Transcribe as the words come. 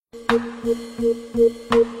Hi,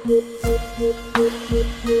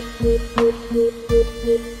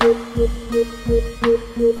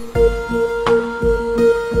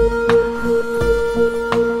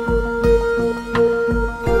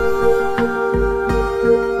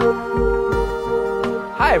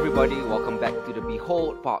 everybody. Welcome back to the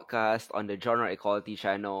Behold podcast on the Genre Equality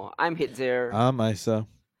channel. I'm Hitzer. Isa.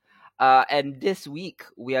 And this week,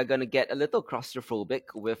 we are going to get a little claustrophobic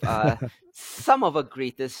with some of our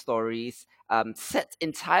greatest stories set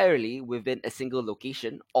entirely within a single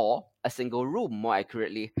location or a single room, more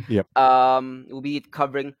accurately. Yep. We'll be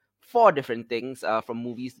covering four different things from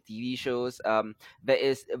movies to TV shows. There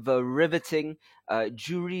is the riveting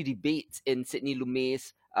jury debate in Sidney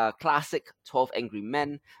Lumet's classic 12 Angry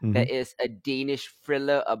Men. There Mhm. is a Danish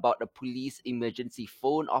thriller about a police emergency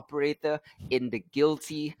phone operator in The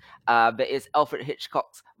Guilty. There is Alfred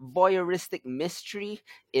Hitchcock's voyeuristic mystery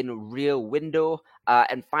in Rear Window.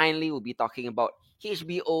 And finally, we'll be talking about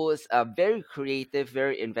HBO's very creative,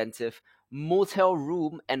 very inventive motel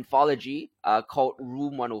room anthology called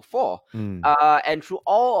Room 104. Mm. And through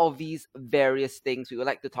all of these various things, we would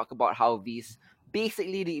like to talk about how these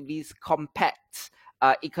compact,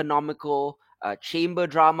 economical chamber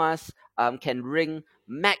dramas can wring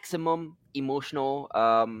maximum emotional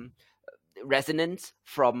resonance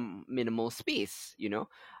from minimal space, and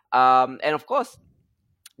of course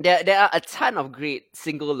there are a ton of great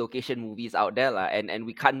single location movies out there and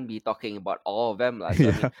we can't be talking about all of them so I mean,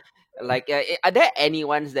 Yeah. like are there any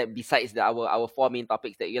ones that besides our four main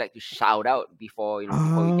topics that you like to shout out before we get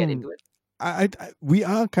Um, into it? we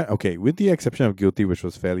are kind of, okay, with the exception of Guilty, which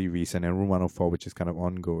was fairly recent, and Room 104, which is kind of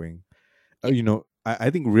ongoing. Yep. I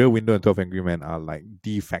think Rear Window and 12 Angry Men are like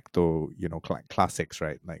de facto, classics,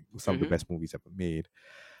 right? Like some of the Mm-hmm. best movies ever made.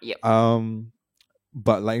 Yep. Um,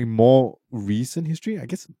 but like more recent history, I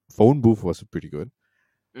guess Phone Booth was pretty good.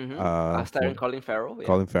 Mm-hmm. Starring Phone Colin Farrell. Yeah.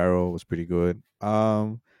 Colin Farrell was pretty good.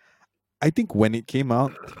 I think when it came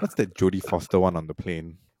out, what's that Jodie Foster one on the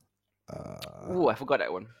plane? Ooh, I forgot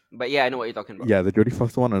that one, but yeah, I know what you're talking about. Yeah, the Jodie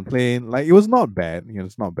Foster one on plane, like it was not bad.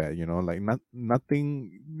 It's not bad. Like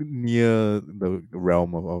nothing near the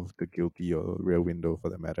realm of the Guilty or Rear Window for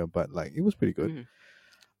that matter. But like it was pretty good.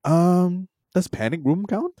 Mm-hmm. Does Panic Room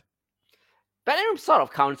count? Batman sort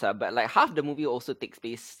of counts, but like half the movie also takes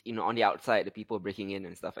place, on the outside, the people breaking in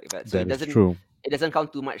and stuff like that. So That is true. it doesn't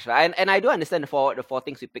count too much, right? And I do understand the four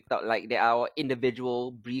things we picked out. Like there are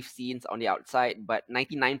individual brief scenes on the outside, but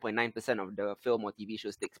 99.9% of the film or TV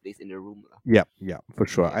shows takes place in the room, lah. Yeah, yeah, for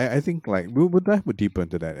sure. Yeah. I think like we'll dive deeper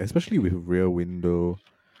into that, especially with Rear Window.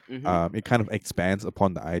 Mm-hmm. It kind of expands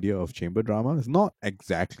upon the idea of chamber drama. It's not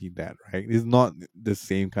exactly that, right? It's not the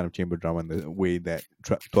same kind of chamber drama in the way that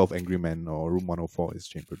 12 Angry Men or Room 104 is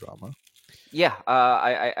chamber drama. Yeah,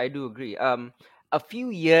 I do agree. A few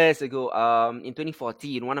years ago, in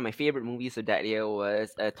 2014, one of my favorite movies of that year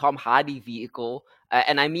was a Tom Hardy vehicle,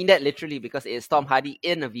 and I mean that literally because it's Tom Hardy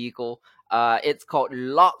in a vehicle. It's called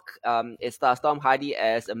Lock. It stars Tom Hardy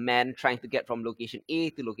as a man trying to get from location A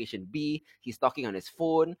to location B. He's talking on his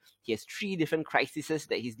phone. He has three different crises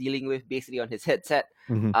that he's dealing with, basically on his headset.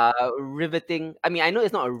 Mm-hmm. Riveting. I mean, I know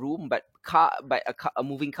it's not a room, but a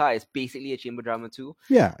moving car is basically a chamber drama too.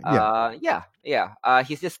 Yeah, yeah. Yeah.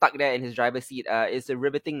 He's just stuck there in his driver's seat. It's a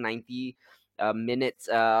riveting 90 minutes.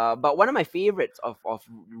 But one of my favorites of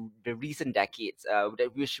the recent decades,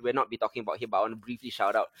 that we should not be talking about here, but I want to briefly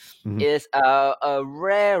shout out, Mm-hmm. is a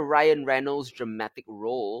rare Ryan Reynolds dramatic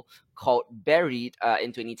role called Buried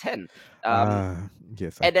in 2010. Um,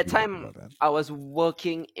 Yes, I at think that we talked time, about that. I was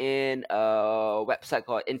working in a website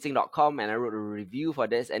called insync.com, and I wrote a review for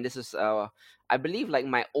this. And this is, I believe, like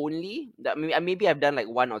my only. Maybe I've done like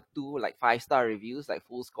one or two like 5-star reviews, like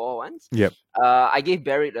full score ones. Yep. I gave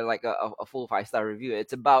Buried a full 5-star review.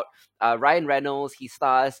 It's about Ryan Reynolds. He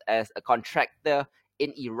stars as a contractor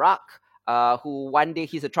in Iraq. Who one day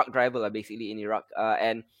he's a truck driver, basically in Iraq.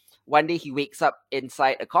 And one day he wakes up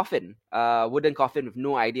inside a coffin, wooden coffin with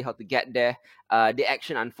no idea how to get there. The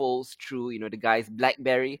action unfolds through, the guy's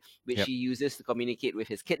BlackBerry, which Yep. he uses to communicate with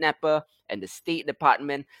his kidnapper and the State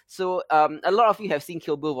Department. So a lot of you have seen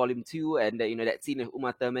Kill Bill Volume 2 and that scene with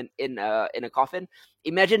Uma Thurman in a coffin.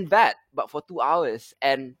 Imagine that, but for 2 hours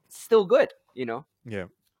and still good. Yeah.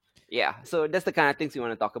 Yeah. So that's the kind of things we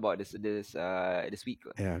want to talk about this week.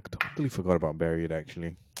 Yeah, I totally forgot about Buried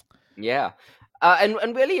actually. Yeah.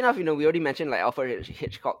 And weirdly enough, we already mentioned like Alfred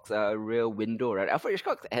Hitchcock's Rear Window, right? Alfred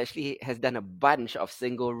Hitchcock actually has done a bunch of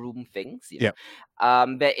single room things. Yeah.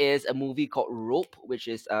 There is a movie called Rope, which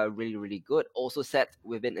is really really good, also set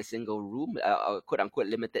within a single room, a quote unquote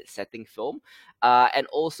limited setting film, and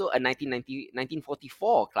also a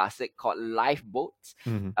 1944 classic called Lifeboats,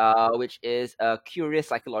 Hmm. which is a curious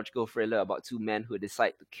psychological thriller about two men who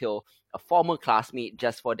decide to kill a former classmate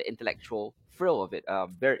just for the intellectual thrill of it.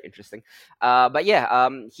 Very interesting. But yeah,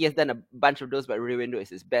 he has done a bunch of those, but Rear Window is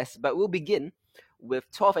his best. But we'll begin with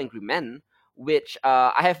 12 Angry Men, which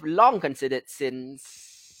I have long considered since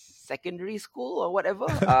secondary school or whatever.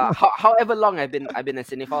 However long I've been a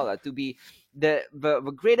cinephile to be the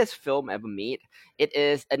greatest film ever made. It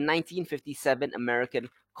is a 1957 American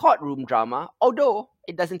courtroom drama, although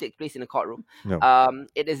it doesn't take place in a courtroom. No.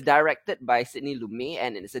 It is directed by Sidney Lumet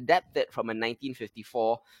and it is adapted from a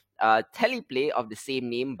 1954 teleplay of the same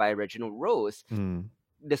name by Reginald Rose. Mm.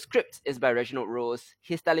 The script is by Reginald Rose.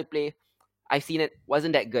 His teleplay, I've seen it,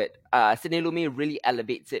 wasn't that good. Sidney Lumet really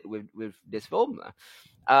elevates it with this film.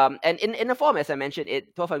 And in the form, as I mentioned,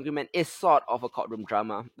 12 Angry Men is sort of a courtroom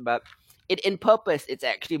drama, but in purpose, it's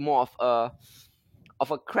actually more of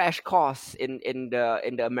a crash course in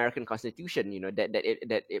the American Constitution. That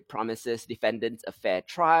it promises defendants a fair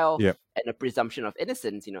trial Yeah. and a presumption of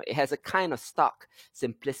innocence. It has a kind of stark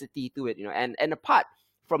simplicity to it. And apart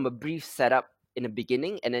from a brief setup in the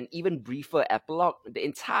beginning and an even briefer epilogue, the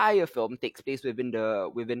entire film takes place within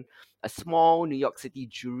a small New York City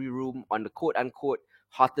jury room on the quote unquote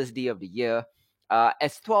hottest day of the year,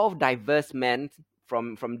 as 12 diverse men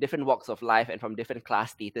from different walks of life and from different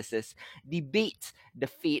class statuses debate the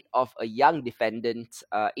fate of a young defendant,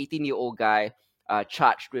 18-year-old guy,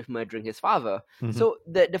 charged with murdering his father. Mhm. So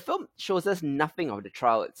the film shows us nothing of the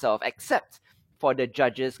trial itself, except for the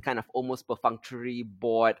judge's kind of almost perfunctory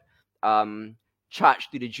bored charge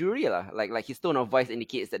to the jury. Like his tone of voice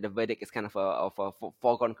indicates that the verdict is kind of a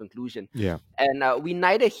foregone conclusion. Yeah. And we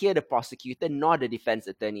neither hear the prosecutor nor the defense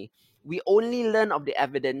attorney. We only learn of the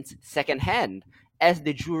evidence secondhand as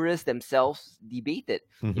the jurors themselves debate it.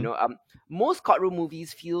 Mhm. Most courtroom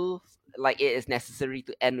movies feel like it is necessary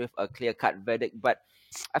to end with a clear-cut verdict, but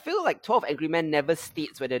I feel like 12 Angry Men never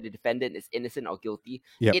states whether the defendant is innocent or guilty.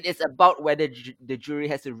 Yep. It is about whether the jury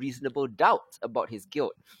has a reasonable doubt about his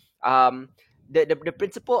guilt. Um, the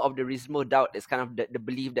principle of the reasonable doubt is kind of the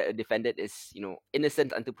belief that a defendant is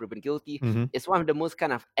innocent until proven guilty. Mhm. It's one of the most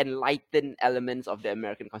kind of enlightened elements of the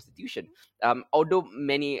American Constitution. Although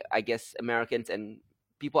many, I guess, Americans and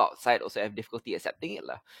people outside also have difficulty accepting it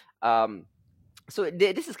lah. So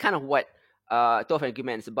this is kind of what 12 Angry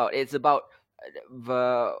Men is about. It's about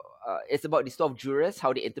these 12 jurors,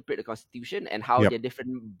 how they interpret the Constitution, and how Yep. their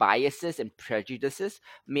different biases and prejudices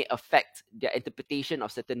may affect their interpretation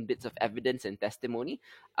of certain bits of evidence and testimony.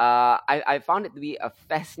 I found it to be a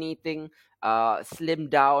fascinating, slimmed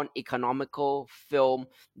down, economical film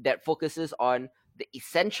that focuses on the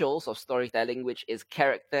essentials of storytelling, which is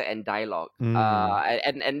character and dialogue.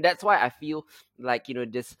 Mm. And that's why I feel like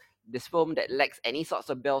this film that lacks any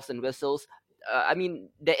sorts of bells and whistles. I mean,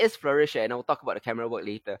 there is flourish, and I'll talk about the camera work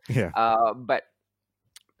later. Yeah. But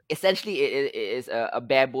essentially, it is a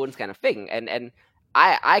bare bones kind of thing, and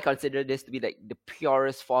I consider this to be like the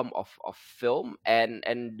purest form of film,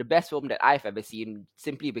 and the best film that I've ever seen,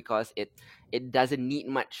 simply because it doesn't need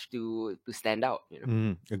much to stand out.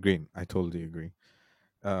 Agreed. I totally agree.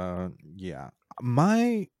 Yeah.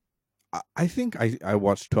 I think I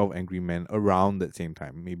watched 12 Angry Men around that same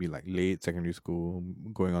time, maybe like late secondary school,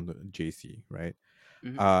 going on to JC, right?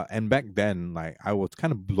 Mhm. And back then, like I was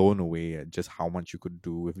kind of blown away at just how much you could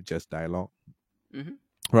do with just dialogue. Mhm.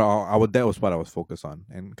 Well, that was what I was focused on,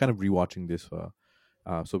 and kind of rewatching this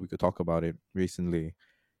so we could talk about it recently.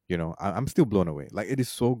 I'm still blown away. Like it is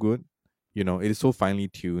so good. It is so finely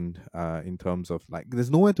tuned. In terms of like,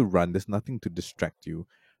 there's nowhere to run. There's nothing to distract you,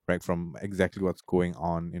 right, from exactly what's going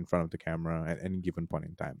on in front of the camera at any given point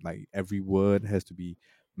in time. Like every word has to be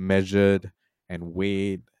measured and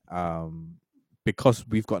weighed, because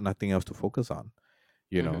we've got nothing else to focus on.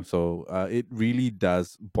 Mhm. So it really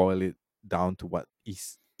does boil it down to what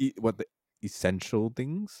the essential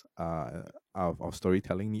things of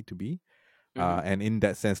storytelling need to be. Mhm. And in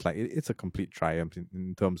that sense, like it's a complete triumph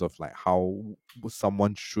in terms of like how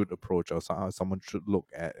someone should approach, or how someone should look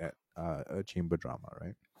at a chamber drama,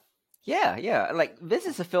 right? Yeah, yeah. Like this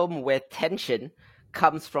is a film where tension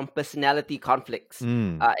comes from personality conflicts.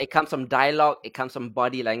 Mm. It comes from dialogue. It comes from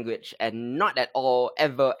body language, and not at all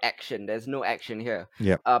ever action. There's no action here.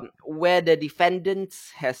 Yeah. Where the defendant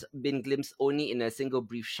has been glimpsed only in a single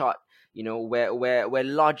brief shot. Where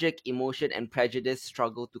logic, emotion, and prejudice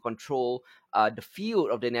struggle to control the field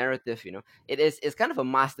of the narrative, it's kind of a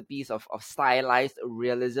masterpiece of stylized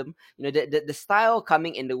realism. The style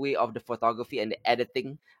coming in the way of the photography and the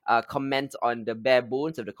editing comments on the bare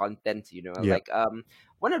bones of the content. Yeah.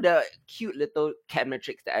 One of the cute little camera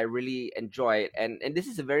tricks that I really enjoyed, and this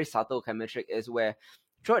is a very subtle camera trick, is where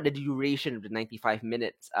throughout the duration of the 95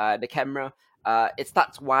 minutes, the camera, it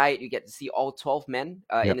starts wide. You get to see all 12 men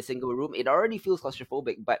Yeah. in a single room. It already feels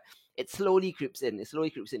claustrophobic, but it slowly creeps in.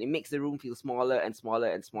 It makes the room feel smaller and smaller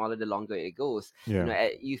and smaller the longer it goes. Yeah.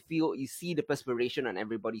 You see the perspiration on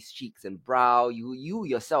everybody's cheeks and brow. You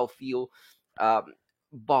yourself feel um,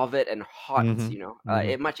 bothered and hot. Mm-hmm.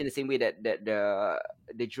 Mm-hmm. Much in the same way that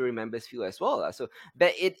the jury members feel as well. So,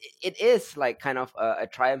 but it is like kind of a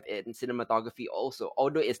triumph in cinematography also,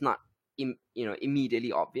 although it's not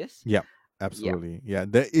immediately obvious. Yeah, Yeah. absolutely. Yeah,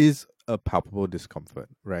 there is a palpable discomfort,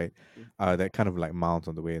 right? Mm. That kind of like mounts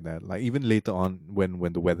on the way that, like, even later on when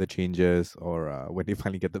the weather changes, or when they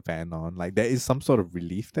finally get the fan on, like there is some sort of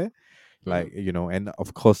relief there, like, Mhm. and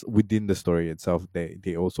of course within the story itself,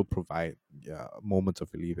 they also provide moments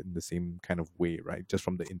of relief in the same kind of way, right? Just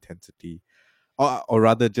from the intensity, or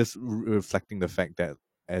rather, just reflecting the fact that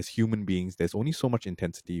as human beings, there's only so much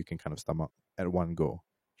intensity you can kind of stomach at one go,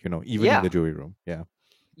 even in Yeah. the jury room. Yeah.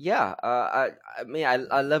 Yeah, I mean,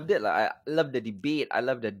 I loved it. Like, I love the debate. I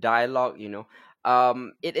love the dialogue.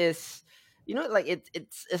 It is, like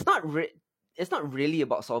it's not it's not really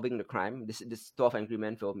about solving the crime. This 12 Angry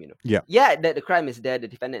Men film. Yeah, Yeah, that the crime is there, the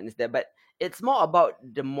defendant is there, but it's more about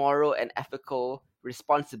the moral and ethical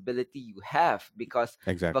responsibility you have, because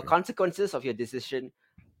the exactly. consequences of your decision,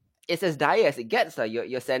 it's as dire as it gets. Like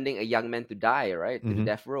you're sending a young man to die, right, to the Mm-hmm.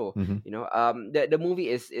 death row. Mm-hmm. The movie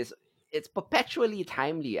is it's perpetually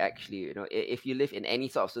timely. Actually, if you live in any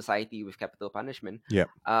sort of society with capital punishment, Yeah.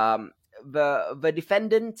 um, the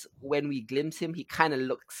defendant, when we glimpse him, he kind of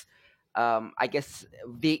looks. I guess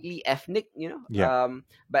vaguely ethnic, Yeah.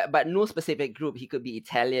 but no specific group. He could be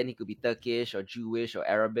Italian, he could be Turkish or Jewish or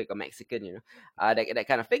Arabic or Mexican, that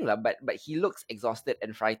kind of thing, lah. But he looks exhausted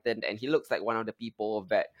and frightened, and he looks like one of the people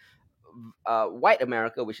that white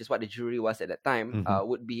America, which is what the jury was at that time, Mm-hmm.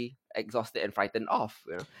 would be exhausted and frightened of.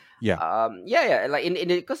 Yeah. Yeah, like in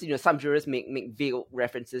because some jurors make veiled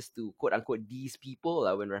references to quote unquote these people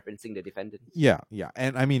when referencing the defendants. Yeah. Yeah.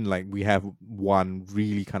 And I mean, like, we have one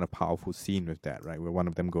really kind of powerful scene with that, right? Where one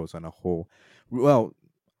of them goes on a whole, well,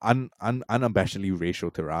 unabashedly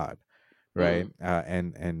racial tirade, right?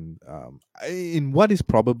 Mm, In what is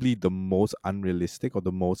probably the most unrealistic, or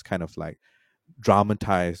the most kind of like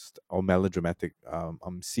dramatized or melodramatic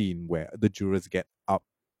scene, where the jurors get up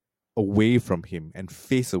away from him and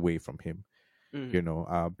face away from him,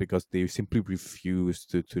 mm, because they simply refuse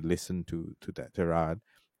to listen to that tirade.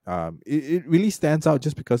 It really stands out,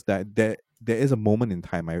 just because that there is a moment in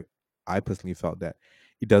time, I personally felt that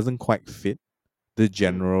it doesn't quite fit the mm,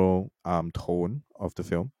 general tone of the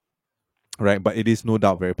film, right? But it is no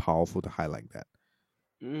doubt very powerful to highlight that.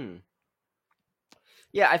 mm.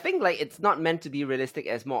 Yeah, I think like it's not meant to be realistic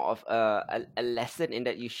as more of a lesson in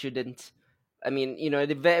that you shouldn't. I mean,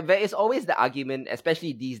 there is always the argument,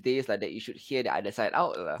 especially these days, like that you should hear the other side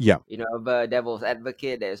out. Yeah. The devil's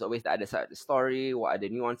advocate. There's always the other side of the story. What are the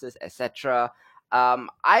nuances, etc.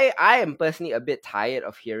 I am personally a bit tired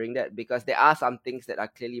of hearing that, because there are some things that are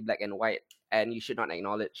clearly black and white, and you should not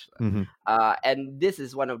acknowledge. Hmm. And this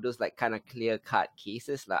is one of those like kind of clear cut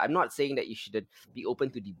cases. Like, I'm not saying that you shouldn't be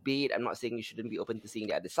open to debate. I'm not saying you shouldn't be open to seeing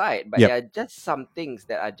the other side, but Yep. there are just some things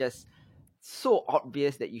that are just so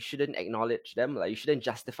obvious that you shouldn't acknowledge them. Like, you shouldn't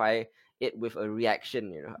justify it with a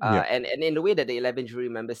reaction. Yep. And in the way that the 11 jury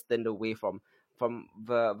members turned away from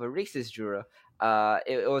the racist juror,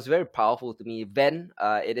 it was very powerful to me then.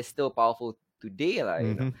 It is still powerful today, like,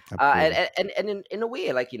 Hmm. and, Absolutely. and in a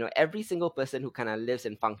way, like, every single person who kind of lives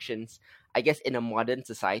and functions, I guess, in a modern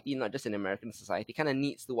society, not just in American society, kind of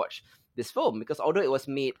needs to watch this film, because although it was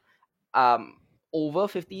made um over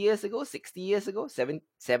 50 years ago, 60 years ago,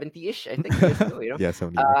 70-ish, I think, years ago, Yeah,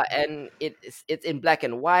 70 years. and it's in black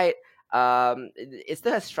and white. It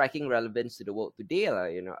still has striking relevance to the world today,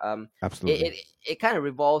 like, it, Absolutely. it, it kind of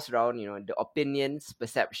revolves around, the opinions,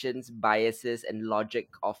 perceptions, biases, and logic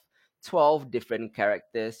of 12 different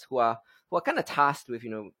characters who are kind of tasked with,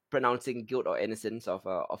 pronouncing guilt or innocence of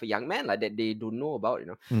a young man, like, that they don't know about.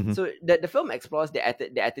 Hmm. So the film explores the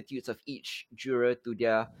attitudes of each juror to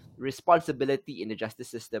their responsibility in the justice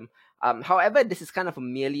system. However, this is kind of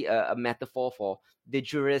merely a metaphor for the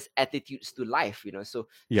jurors' attitudes to life. So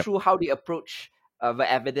Yep. through how they approach the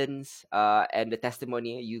evidence and the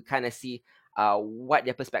testimony, you kind of see what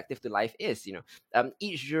their perspective to life is.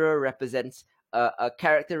 Each juror represents a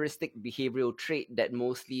characteristic behavioral trait that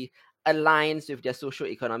mostly aligns with their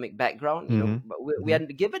socio-economic background. Mm-hmm. But we Mm-hmm.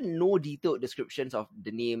 are given no detailed descriptions of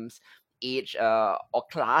the names, age, or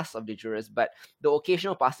class of the jurors, but the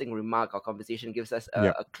occasional passing remark or conversation gives us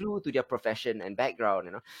Yep. a clue to their profession and background.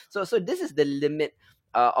 So this is the limit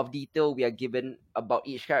of detail we are given about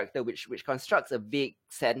each character, which constructs a vague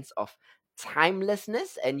sense of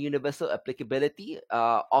timelessness and universal applicability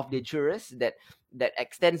of the jurors that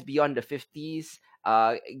extends beyond the 50s.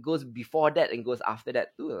 It goes before that and goes after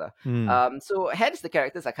that too. Mm. So hence the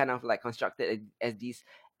characters are kind of like constructed as these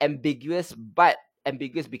ambiguous, but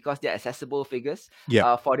ambiguous because they're accessible figures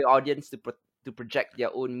Yep. for the audience to project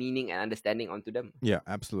their own meaning and understanding onto them. Yeah,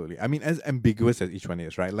 absolutely. I mean, as ambiguous as each one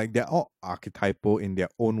is, right? Like they're all archetypal in their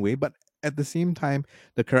own way, but at the same time,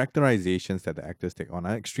 the characterizations that the actors take on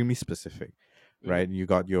are extremely specific, Mm-hmm. right? You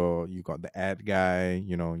got the ad guy,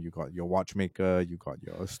 you got your watchmaker, you got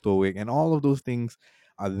your stoic, and all of those things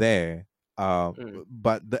are there. Mm-hmm.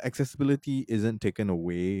 But the accessibility isn't taken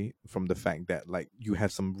away from the fact that like you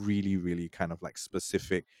have some really, really kind of like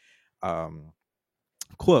specific um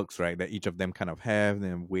quirks, right? That each of them kind of have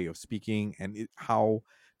their way of speaking, and how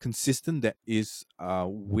consistent that is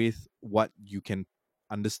with what you can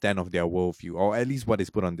understand of their worldview, or at least what is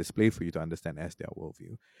put on display for you to understand as their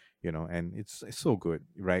worldview. And it's so good,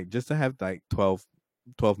 right? Just to have like 12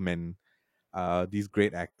 men, these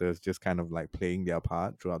great actors just kind of like playing their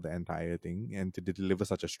part throughout the entire thing, and to deliver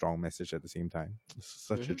such a strong message at the same time. It's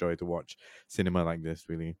such a Mm-hmm. joy to watch cinema like this,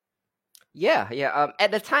 really. Yeah, yeah.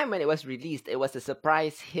 At the time when it was released, it was a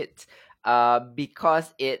surprise hit.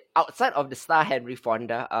 Because it outside of the star Henry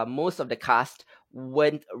Fonda, most of the cast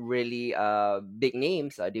weren't really big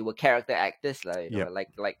names. They were character actors, like Yeah.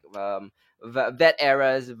 that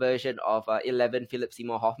era's version of 11 Philip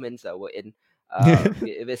Seymour Hoffmans were in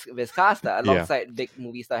this cast Yeah. alongside big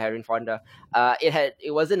movie star Henry Fonda.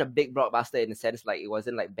 It wasn't a big blockbuster in the sense like it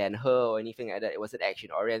wasn't like Ben Hur or anything like that. It wasn't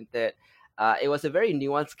action oriented. It was a very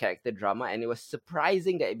nuanced character drama, and it was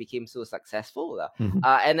surprising that it became so successful. Mhm.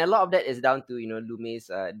 And a lot of that is down to Lume's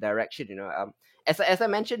direction. As I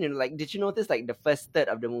mentioned, like, did you notice like the first third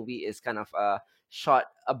of the movie is kind of shot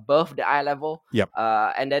above the eye level, Yep.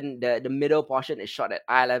 and then the middle portion is shot at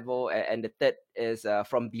eye level, and the third is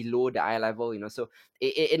from below the eye level. So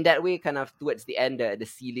in that way, kind of towards the end, the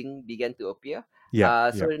ceiling began to appear.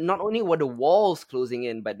 Yep. So Yep. not only were the walls closing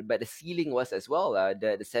in, but the ceiling was as well.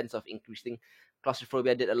 The sense of increasing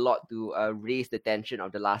claustrophobia did a lot to raise the tension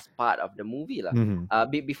of the last part of the movie lah.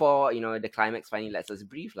 Mhm. Before the climax finally lets us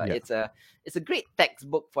breathe lah. Yeah. It's a great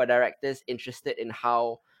textbook for directors interested in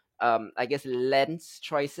how I guess lens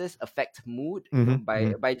choices affect mood, Mhm.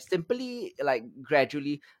 by Mhm. simply like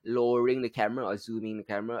gradually lowering the camera or zooming the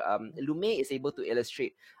camera. Lumet is able to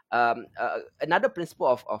illustrate another principle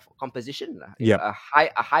of composition lah. Yep.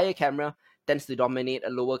 A higher camera tends to dominate, a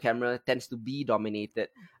lower camera tends to be dominated.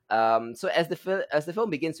 So as the film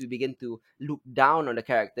begins, we begin to look down on the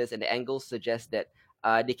characters, and the angles suggest that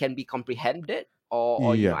they can be comprehended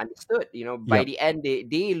or Yeah. understood. By Yep. the end,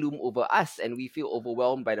 they loom over us, and we feel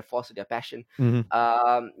overwhelmed by the force of their passion. Mhm.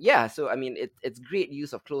 Yeah. So I mean, it's great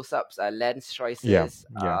use of close-ups, lens Yeah. choices,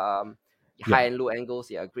 Yeah. Yeah. high and low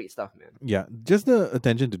angles. Yeah, great stuff, man. Yeah. Just the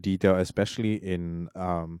attention to detail, especially in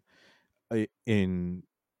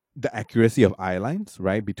the accuracy of eye lines,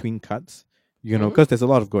 right, between cuts. Mm-hmm. Because there's a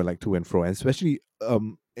lot of going like to and fro, and especially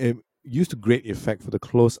it used to great effect for the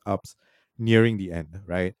close ups nearing the end,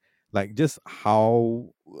 right? Like just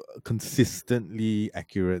how consistently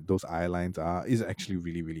accurate those eye lines are is actually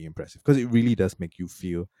really, really impressive, because it really does make you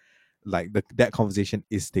feel like that conversation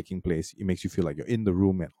is taking place. It makes you feel like you're in the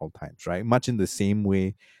room at all times, right? Much in the same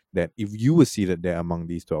way that if you were seated there among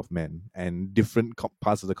these 12 men, and different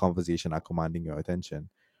parts of the conversation are commanding your attention,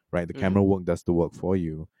 right? The Mm-hmm. camera work does the work for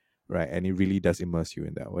you, right? And it really does immerse you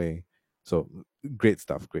in that way. So great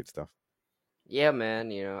stuff, great stuff. Yeah,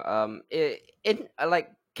 man. In like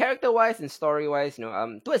character wise and story wise,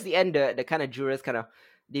 towards the end, the kind of jurors kind of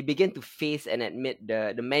they begin to face and admit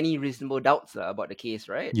the many reasonable doubts about the case,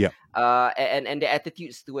 right? Yeah. And their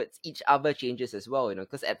attitudes towards each other changes as well,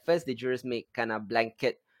 because at first the jurors make kind of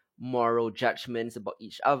blanket moral judgments about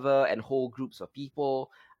each other and whole groups of people.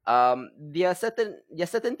 Their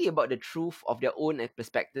certainty about the truth of their own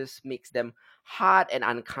perspectives makes them hard and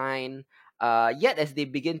unkind. Yet, as they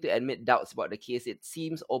begin to admit doubts about the case, it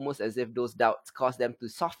seems almost as if those doubts cause them to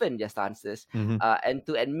soften their stances, Hmm. and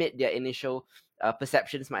to admit their initial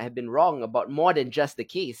perceptions might have been wrong about more than just the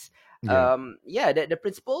case. Yeah. Yeah, the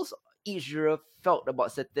principles each juror felt for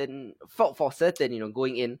certain,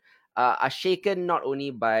 going in, are shaken not only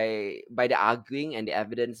by the arguing and the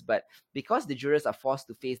evidence, but because the jurors are forced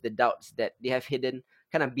to face the doubts that they have hidden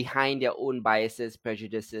kind of behind their own biases,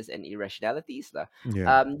 prejudices, and irrationalities. Lah.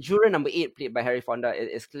 Yeah. Juror number 8, played by Harry Fonda,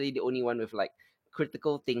 is clearly the only one with like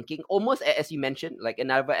critical thinking. Almost as you mentioned, like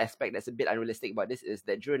another aspect that's a bit unrealistic about this is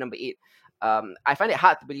that juror number 8, I find it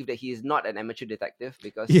hard to believe that he is not an amateur detective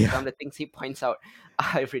because Yeah. some of the things he points out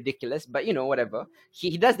are ridiculous. But whatever.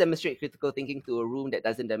 He does demonstrate critical thinking to a room that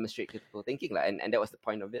doesn't demonstrate critical thinking, lah, and that was the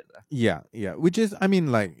point of it. Lah. Yeah, yeah. Which is, I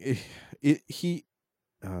mean, like, he.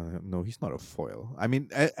 No, he's not a foil. I mean,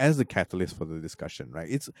 as a catalyst for the discussion, right?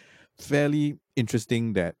 It's fairly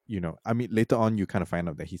interesting that I mean, later on you kind of find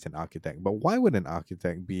out that he's an architect. But why would an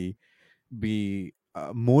architect be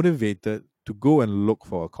motivated to go and look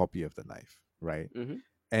for a copy of the knife, right? Mm-hmm.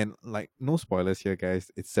 And like, no spoilers here,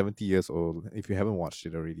 guys. It's 70 years old. If you haven't watched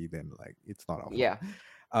it already, then like, it's not our fault. Yeah.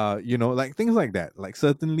 Like things like that. Like,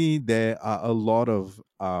 certainly there are a lot of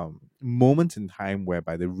moments in time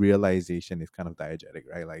whereby the realization is kind of diegetic,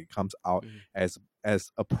 right? Like, it comes out Mm-hmm.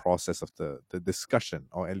 as a process of the discussion,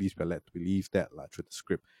 or at least we're led to believe that, like, through the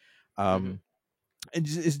script. Mm-hmm.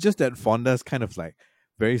 It's just that Fonda's kind of like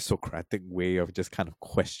very Socratic way of just kind of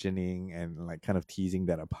questioning and like kind of teasing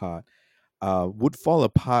that apart would fall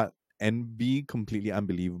apart and be completely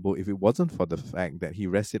unbelievable if it wasn't for the fact that he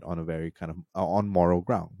rested on a very kind of on moral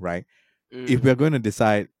ground, right? If Mm-hmm. we're going to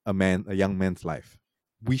decide a young man's life,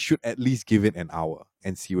 we should at least give it an hour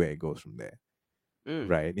and see where it goes from there, Mm.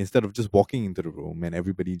 right? Instead of just walking into the room and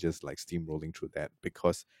everybody just like steamrolling through that,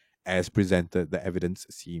 because as presented, the evidence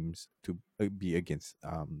seems to be against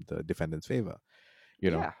the defendant's favor.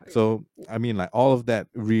 Yeah. So I mean, like, all of that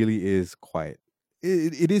really is quite.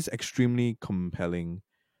 It is extremely compelling,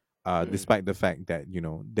 Mm. despite the fact that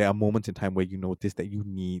there are moments in time where you notice that you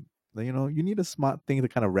need a smart thing to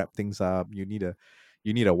kind of wrap things up. You need a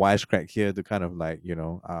wisecrack here to kind of like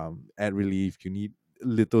add relief. You need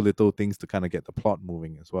little things to kind of get the plot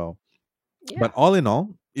moving as well. But Yeah. all in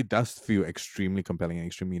all, it does feel extremely compelling and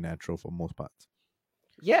extremely natural for most parts.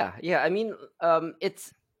 Yeah, yeah. I mean,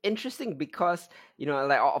 it's interesting because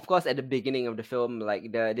like of course at the beginning of the film,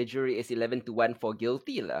 like the jury is 11-1 for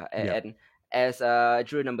guilty, lah, Yeah. and as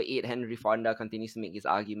juror number 8, Henry Fonda, continues to make his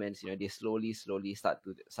arguments, they slowly start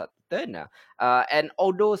to turn now. And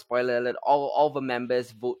although spoiler alert, all the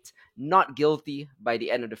members vote not guilty by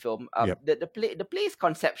the end of the film, Yep. the play's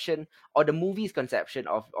conception, or the movie's conception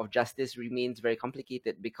of justice, remains very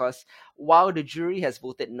complicated because while the jury has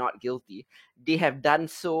voted not guilty, they have done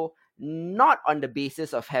so not on the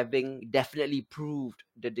basis of having definitely proved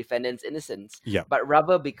the defendant's innocence, Yeah. but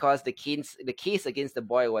rather because the case against the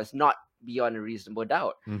boy was not beyond a reasonable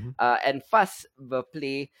doubt. Mm-hmm. And thus,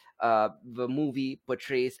 the movie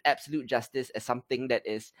portrays absolute justice as something that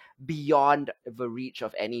is beyond the reach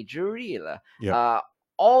of any jury. Lah. Yep.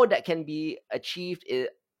 All that can be achieved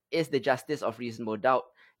is the justice of reasonable doubt,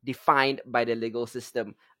 defined by the legal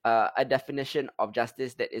system, a definition of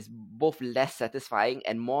justice that is both less satisfying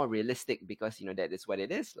and more realistic because that is what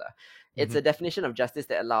it is. It's Mm-hmm. a definition of justice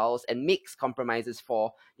that allows and makes compromises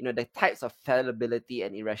for the types of fallibility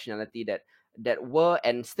and irrationality that were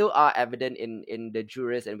and still are evident in the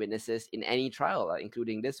jurors and witnesses in any trial,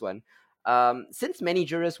 including this one. Since many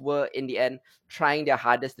jurors were in the end trying their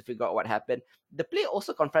hardest to figure out what happened, the play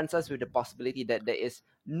also confronts us with the possibility that there is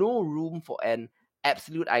no room for an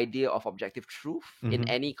absolute idea of objective truth in Mm-hmm.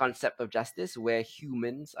 any concept of justice where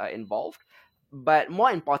humans are involved. But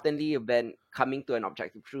more importantly than coming to an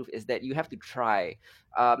objective truth is that you have to try.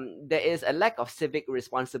 There is a lack of civic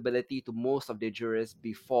responsibility to most of the jurors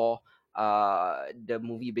before the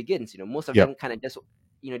movie begins. Most of Yep. them kind of just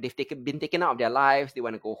been taken out of their lives. They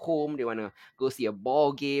want to go home. They want to go see a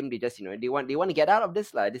ball game. They just they want to get out of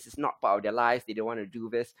this. This is not part of their lives. They don't want to do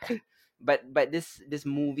this. But this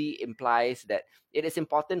movie implies that it is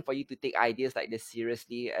important for you to take ideas like this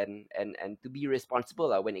seriously and to be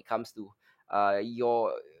responsible when it comes to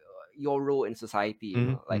your role in society.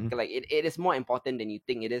 Mm-hmm. Like Mm-hmm. like it is more important than you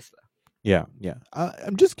think it is. Yeah, yeah.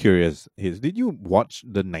 I'm just curious. Did you watch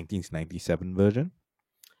the 1997 version?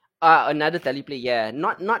 Another teleplay, yeah,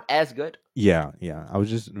 not as good. Yeah, yeah. I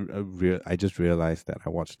was just I just realized that I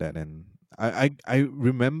watched that, and I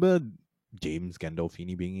remember James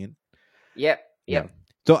Gandolfini being in. Yep, Yeah. yep.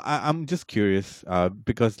 So I'm just curious,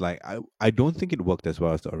 because like I don't think it worked as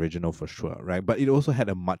well as the original for sure, right? But it also had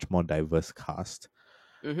a much more diverse cast.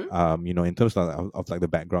 Mm-hmm. In terms of like the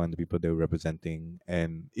background and the people they were representing.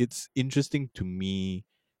 And it's interesting to me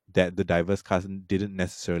that the diverse cast didn't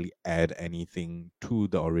necessarily add anything to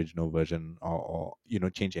the original version, or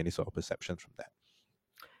change any sort of perceptions from that.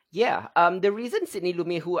 Yeah, the reason Sidney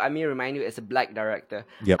Lumet, who I may remind you is a black director,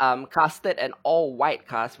 Yep. casted an all-white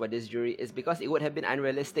cast for this jury is because it would have been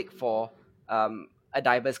unrealistic for a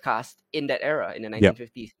diverse cast in that era in the Yep.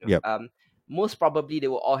 1950s. Yep. Most probably they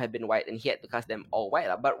will all have been white, and he had to cast them all white.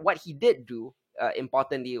 But what he did do,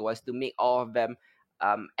 importantly, was to make all of them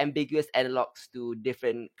ambiguous analogs to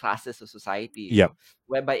different classes of society. Yep.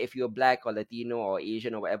 Whereby if you're black or Latino or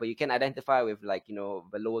Asian or whatever, you can identify with, like,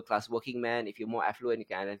 the lower class working man. If you're more affluent, you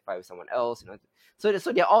can identify with someone else. So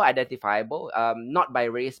they're all identifiable, not by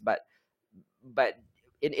race, but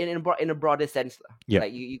in a broader sense lah. Yep.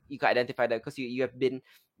 Like you can identify that because you have been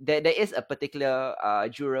there is a particular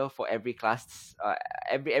juror for every class,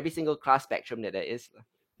 every single class spectrum that there is lah.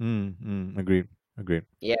 Agreed. Agreed.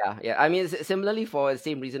 Yeah, I mean, similarly, for the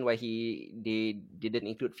same reason why they didn't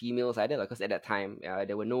include females either, because at that time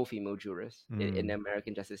there were no female jurors in the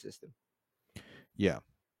American justice system. Yeah.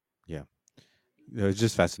 Yeah. It's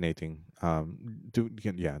just fascinating. To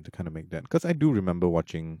kind of make that, because I do remember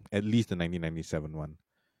watching at least the 1997 one,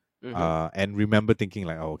 Hmm. and remember thinking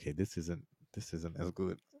like, oh, okay, this isn't as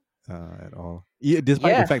good at all. Yeah,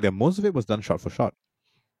 despite the Yeah, fact that most of it was done shot for shot.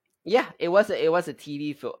 yeah, it was a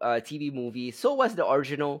TV movie. So was the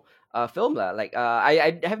original film lah. Like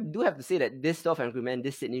I do have to say that this 12 Angry Men,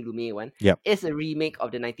 this Sidney Lumet one, Yep. is a remake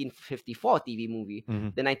of the 1954 TV movie.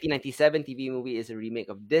 Hmm. The 1997 TV movie is a remake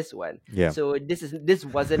of this one. Yeah. So this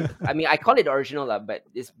wasn't. I mean, I call it the original lah, but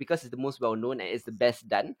it's because it's the most well known and it's the best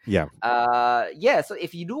done. Yeah. Yeah. So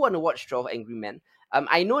if you do want to watch 12 Angry Men,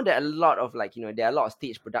 I know that a lot of, like, there are a lot of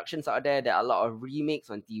stage productions out there. There are a lot of remakes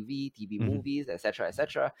on TV Hmm. movies, etc.,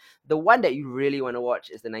 etc. The one that you really want to watch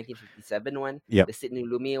is the 1957 one, Yep. the Sidney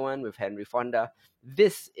Lumet one with Henry Fonda.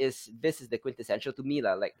 This is the quintessential to me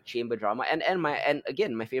lah, like chamber drama, and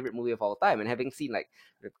again, my favorite movie of all time. And having seen like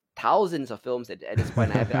thousands of films at this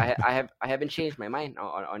point, I haven't changed my mind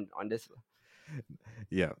on this.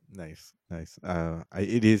 Yeah, nice.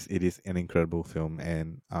 It is an incredible film,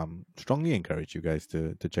 and strongly encourage you guys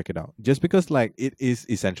to check it out. Just because like it is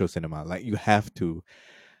essential cinema, like you have to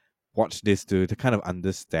watch this to kind of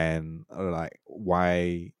understand like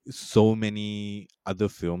why so many other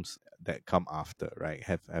films that come after, right,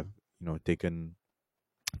 have taken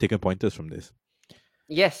pointers from this.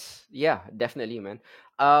 Yes, yeah, definitely, man.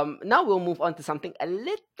 Now we'll move on to something a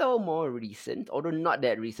little more recent, although not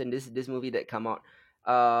that recent. This movie that came out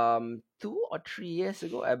 2 or 3 years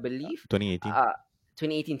ago, I believe. 2018.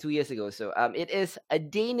 2018, 2 years ago. So it is a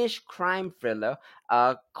Danish crime thriller,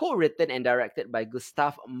 co-written and directed by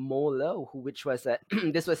Gustav Moller, which was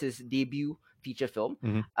this was his debut feature film.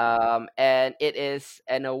 Hmm. And it is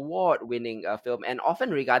an award-winning film and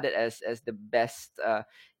often regarded as the best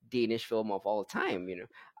Danish film of all time.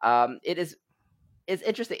 It's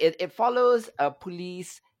interesting. It follows a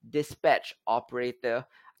police dispatch operator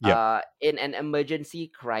Yeah. in an emergency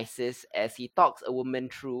crisis as he talks a woman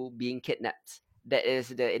through being kidnapped. That is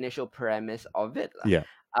the initial premise of it lah. Yeah.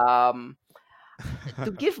 Um, to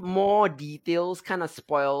give more details kind of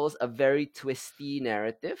spoils a very twisty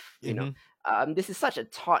narrative. Hmm. This is such a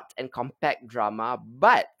taut and compact drama,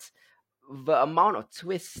 but the amount of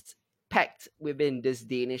twists packed within this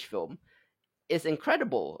Danish film is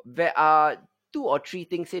incredible. There are two or three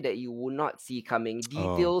things here that you will not see coming.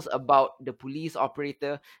 Oh. Details about the police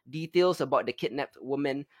operator, details about the kidnapped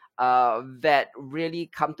woman, that really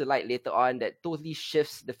come to light later on. That totally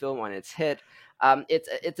shifts the film on its head.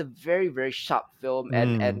 It's a very very sharp film,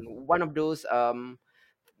 and Mm. one of those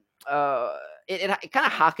uh it kind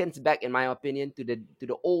of harkens back, in my opinion, to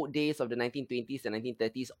the old days of the 1920s and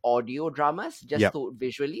 1930s audio dramas, just Yep. told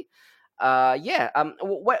visually. Yeah.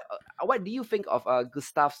 What do you think of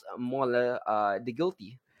Gustav's Moller, The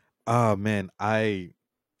Guilty? Oh man, I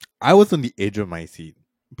was on the edge of my seat.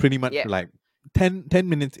 Pretty much Yeah, like 10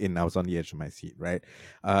 minutes in, I was on the edge of my seat, right?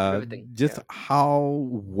 riveting. Just Yeah. how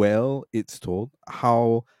well it's told,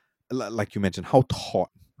 how like you mentioned, how taut,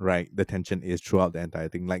 right, the tension is throughout the entire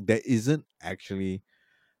thing. Like there isn't actually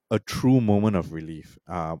a true moment of relief,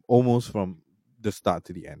 almost from the start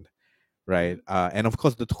to the end, right? Hmm. And of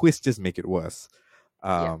course the twists just make it worse.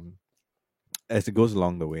 Yeah. Um as it goes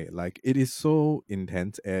along the way. Like it is so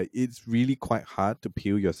intense. It's really quite hard to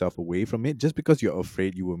peel yourself away from it just because you're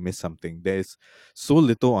afraid you will miss something. There's so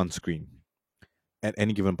little on screen at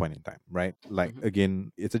any given point in time, right? Like Hmm.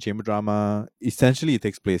 again, it's a chamber drama. Essentially, it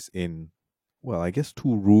takes place in, well, I guess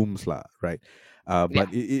two rooms, lah, right? Yeah.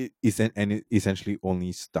 But it is and it essentially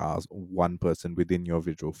only stars one person within your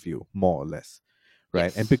visual field, more or less,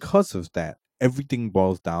 right? And Yes. because of that, everything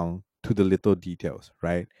boils down to the little details,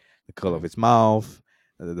 right? The curl of Hmm. his mouth,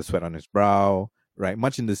 the sweat on his brow, right?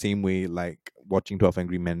 Much in the same way, like watching 12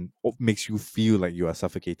 Angry Men makes you feel like you are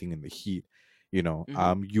suffocating in the heat.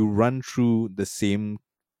 Hmm. You run through the same,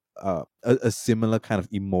 a similar kind of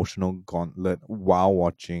emotional gauntlet while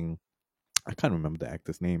watching I can't remember the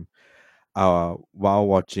actor's name. While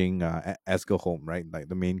watching Esker Holm, right? Like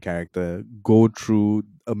the main character go through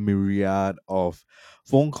a myriad of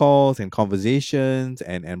phone calls and conversations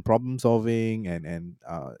and problem solving and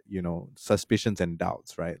suspicions and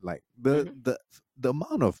doubts, right? Like Mm-hmm. the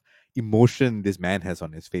amount of emotion this man has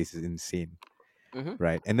on his face is insane, Mm-hmm.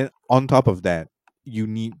 right? And then on top of that, you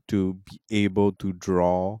need to be able to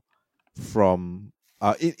draw from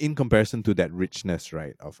in comparison to that richness,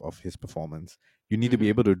 right, of his performance. You need to be Mm-hmm.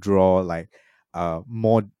 able to draw like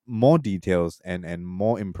more details and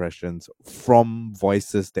more impressions from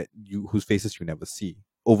voices that you whose faces you never see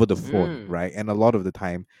over the phone, Mm. right? And a lot of the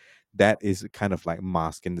time that is kind of like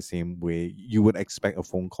masked in the same way you would expect a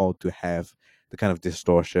phone call to have the kind of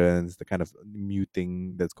distortions, the kind of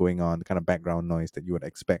muting that's going on, the kind of background noise that you would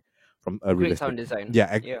expect from a Great realistic. sound design.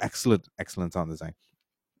 Yeah, Yeah. excellent sound design,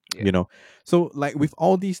 Yeah. you know. So like with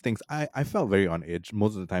all these things, I felt very on edge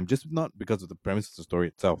most of the time, just not because of the premise of the story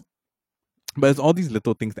itself, but it's all these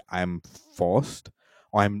little things that I'm forced,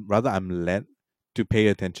 or I'm led to pay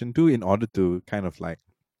attention to in order to kind of like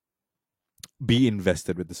be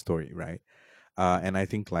invested with the story, right? And I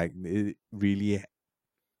think like it really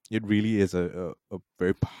is a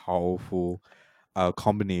very powerful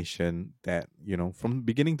combination that, from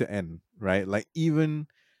beginning to end, right? Like even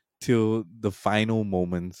till the final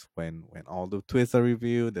moments when all the twists are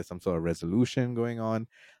revealed, there's some sort of resolution going on.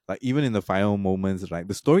 Like even in the final moments, like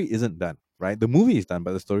the story isn't done, right? The movie is done,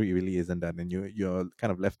 but the story really isn't done, and you're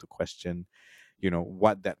kind of left to question,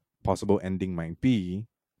 what that possible ending might be,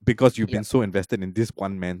 because you've been Yep. so invested in this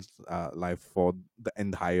one man's life for the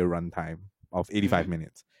entire runtime of 85 Mm-hmm.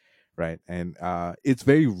 minutes, right? And it's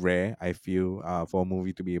very rare, I feel, for a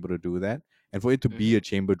movie to be able to do that, and for it to be Mm-hmm. a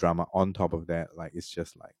chamber drama on top of that. Like it's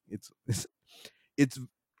just like it's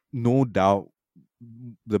no doubt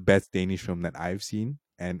the best Danish film that I've seen,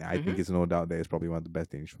 and I think Mm-hmm. it's no doubt that it's probably one of the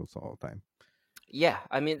best Danish films of all time. Yeah,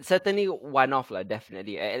 I mean, certainly one off, lah,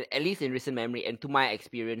 definitely. At least in recent memory and to my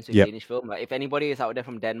experience with Yep. Danish film. Like, if anybody is out there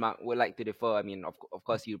from Denmark would like to differ, I mean, of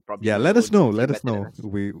course, you probably Yeah, know your let us own know. cinema Let us better than know. us.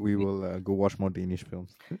 We will go watch more Danish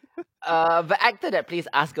films. The actor that plays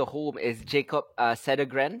Asger Holm is Jacob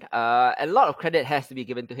Sedergren. A lot of credit has to be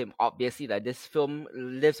given to him. Obviously, that this film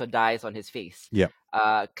lives or dies on his face. Yep.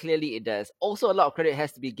 Clearly it does. Also, a lot of credit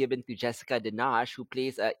has to be given to Jessica Denage, who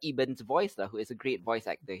plays Eben's voice, who is a great voice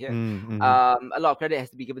actor here. Mm-hmm. A lot of credit has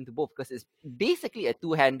to be given to both because it's basically a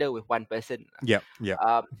two-hander with one person. Yep. Yep.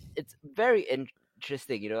 Um, it's very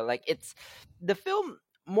interesting, like it's the film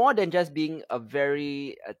more than just being a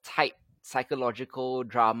very tight psychological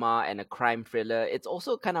drama and a crime thriller. It's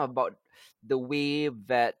also kind of about the way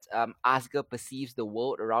that Asger perceives the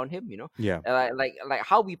world around him. Yeah. Like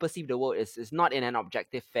how we perceive the world is not in an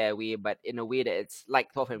objective fair way, but in a way that it's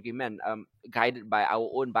like 12 Angry Men, guided by our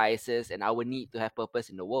own biases and our need to have purpose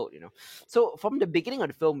in the world. So from the beginning of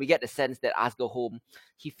the film, we get the sense that Asger Holm,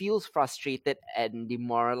 he feels frustrated and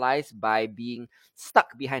demoralized by being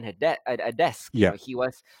stuck behind a desk. Yep. He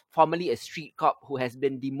was formerly a street cop who has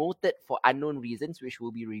been demoted for unknown reasons, which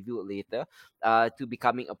will be revealed later, to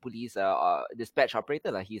becoming a police dispatch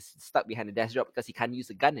operator. He's stuck behind a desk job because he can't use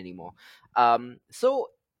a gun anymore. So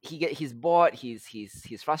he's bored,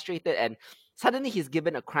 he's frustrated, and suddenly he's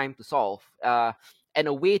given a crime to solve. And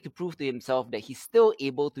a way to prove to himself that he's still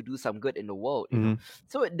able to do some good in the world. Mm-hmm.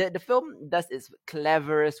 So the film does its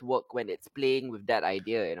cleverest work when it's playing with that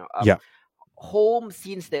idea. Yep. Holmes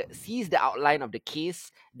sees the outline of the case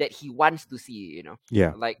that he wants to see.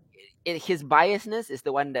 Yeah. Like his biasness is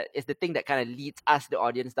the one that is the thing that kind of leads us, the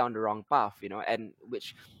audience, down the wrong path. And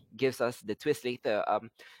which gives us the twist later.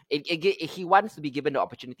 He wants to be given the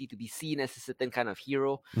opportunity to be seen as a certain kind of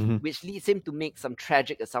hero, Mm-hmm. which leads him to make some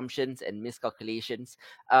tragic assumptions and miscalculations.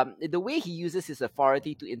 The way he uses his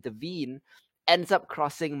authority to intervene ends up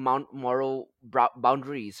crossing moral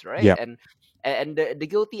boundaries, right? Yep. And the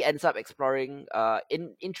guilty ends up exploring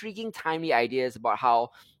intriguing, timely ideas about how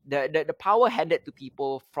the power handed to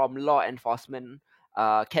people from law enforcement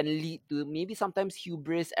can lead to maybe sometimes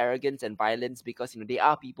hubris, arrogance, and violence, because they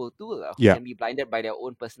are people too, who Yeah. can be blinded by their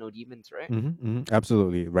own personal demons, right?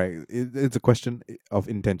 Absolutely right. It's a question of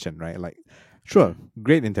intention, right? Like, sure, Mm.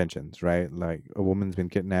 great intentions, right? Like a woman's been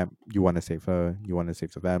kidnapped, you want to save her, you want to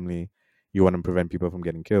save the family, you want to prevent people from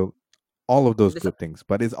getting killed. All of those This, good things,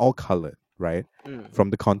 but it's all colored, right? mm,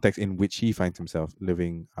 From the context in which he finds himself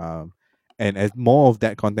living, and as more of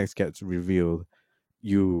that context gets revealed,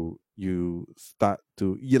 you start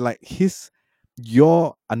to you like his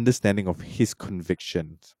your understanding of his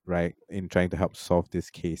convictions, right, in trying to help solve this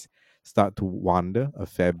case start to wander a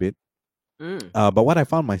fair bit. mm, But what I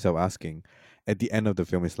found myself asking at the end of the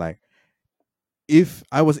film is like, if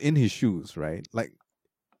I was in his shoes, right? Like,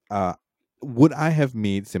 uh, would I have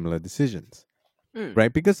made similar decisions, Mm,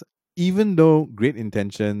 right? Because even though great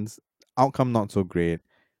intentions, outcome not so great,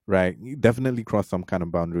 right? He definitely crossed some kind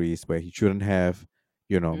of boundaries where he shouldn't have,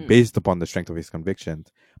 mm, based upon the strength of his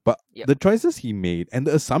convictions. But yep. the choices he made and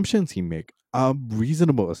the assumptions he make are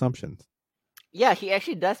reasonable assumptions. Yeah, he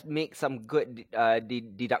actually does make some good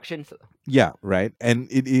deductions. Yeah, right. And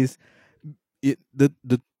it is it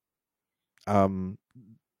um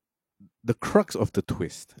the crux of the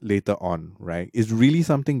twist later on, right, is really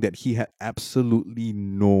something that he had absolutely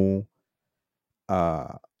no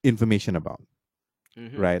uh information about,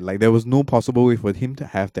 Mm-hmm. right? Like there was no possible way for him to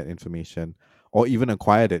have that information or even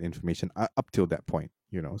acquire that information up till that point,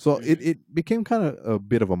 So it, Mm-hmm. it became kind of a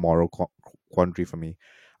bit of a moral quandary for me.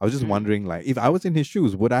 I was just Mm, wondering, like, if I was in his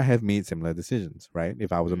shoes, would I have made similar decisions, right?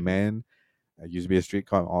 If I was a mm-hmm. man, I used to be a street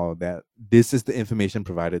cop, all of that. This is the information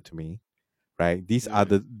provided to me, right? These are Mm,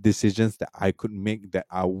 the decisions that I could make that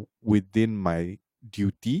are within my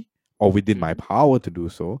duty or within my mm-hmm. power to do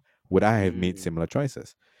so. Would I have made Mm, similar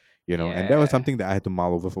choices? And that was yeah. something that I had to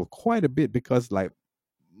mull over for quite a bit because, like,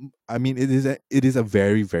 I mean, it is a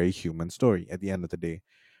very very human story at the end of the day,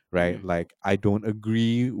 right? Mm, Like, I don't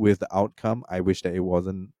agree with the outcome. I wish that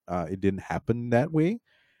it didn't happen that way,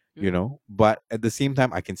 mm. but at the same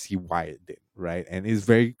time I can see why it did, right? And it's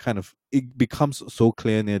very kind of, it becomes so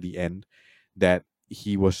clear near the end that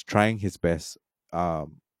he was trying his best,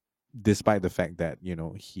 um despite the fact that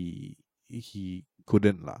he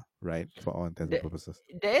couldn't lah, right, for all intents and There, purposes.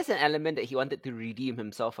 there is an element that he wanted to redeem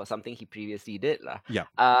himself for something he previously did, lah. Yeah.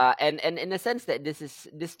 And in a sense that this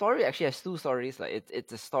story actually has two stories. Like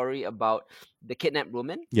it's a story about the kidnapped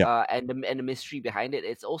woman, Yeah. and the mystery behind it.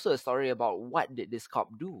 It's also a story about what did this cop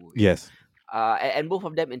do, Yes. and both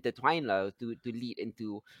of them intertwine, lah, to lead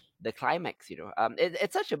into the climax.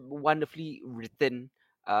 It's such a wonderfully written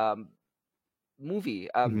um movie,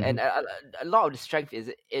 Hmm. and a lot of the strength is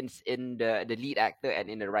in the lead actor and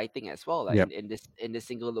in the writing as well, like Yep. in this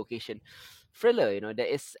single location thriller. There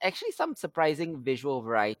is actually some surprising visual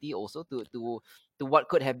variety also to what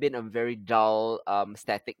could have been a very dull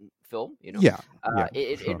static film. Yeah. Yeah, for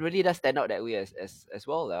It sure. really does stand out that way as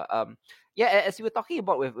well. Yeah, as we were talking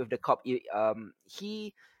about with the cop,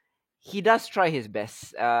 he does try his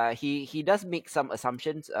best. He does make some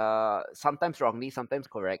assumptions, sometimes wrongly, sometimes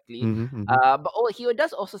correctly. Hmm. Hmm. But he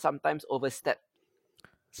does also sometimes overstep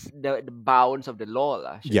the bounds of the law,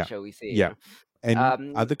 lah, Yeah. shall we say? Yeah. And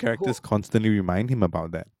other Who characters constantly remind him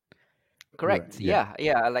about that. Right. correct? Yeah.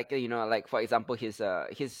 Yeah, yeah. Like like for example, his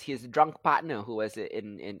drunk partner who was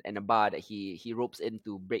in a bar that he ropes in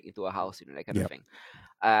to break into a house, that kind of Yep. thing.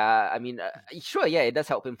 I mean, sure, yeah, it does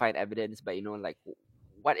help him find evidence, but like,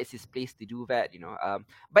 what is his place to do that?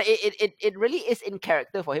 But it really is in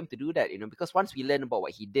character for him to do that, because once we learn about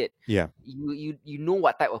what he did, Yeah. you know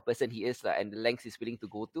what type of person he is, and the lengths he's willing to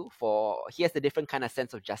go to. For he has a different kind of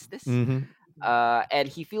sense of justice, Hmm. and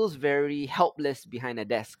he feels very helpless behind a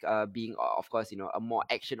desk, being, of course, a more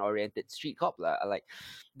action oriented street cop, lah. Like,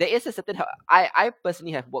 there is a certain I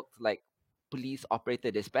personally have worked like police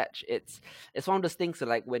operator dispatch. It's one of those things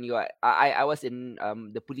that, like, when you are I was in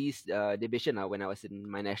the police division, when I was in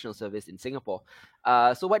my national service in Singapore.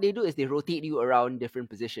 So what they do is they rotate you around different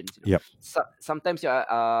positions. Yep. Sometimes you're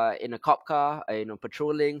in a cop car,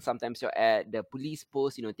 patrolling. Sometimes you're at the police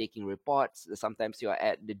post, taking reports. Sometimes you're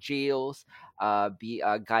at the jails, be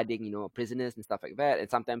guarding, prisoners and stuff like that. And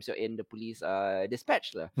sometimes you're in the police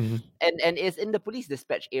dispatch, lah. Hmm. And it's in the police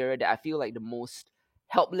dispatch area that I feel like the most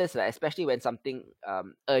helpless, like, especially when something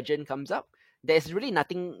urgent comes up. There's really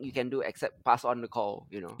nothing you can do except pass on the call.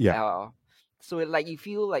 Yeah. So, like, you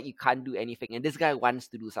feel like you can't do anything, and this guy wants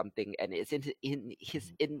to do something, and it's in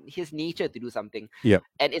his nature to do something, Yep.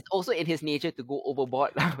 and it's also in his nature to go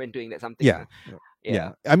overboard when doing that something. Yeah. Yeah.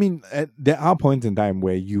 Yeah. I mean, there are points in time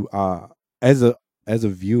where you are, as a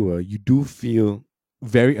viewer, you do feel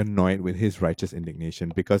very annoyed with his righteous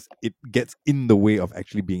indignation because it gets in the way of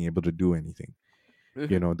actually being able to do anything. Hmm.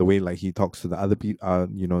 The way, like, he talks to the other people,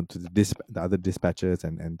 to the other dispatchers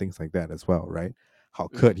and things like that as well, right? How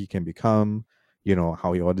Hmm. curt he can become,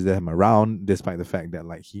 how he orders them around despite the fact that,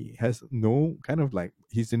 like, he has no kind of, like,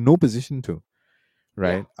 he's in no position to,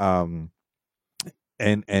 Yeah. right?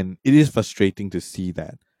 And it is frustrating to see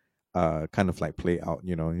that kind of, like, play out.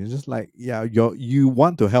 It's just like, yeah, you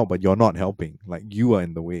want to help but you're not helping, like, you are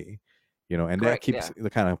in the way, and that Correct. keeps Yeah. the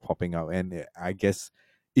kind of popping out. And I guess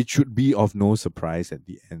it should be of no surprise at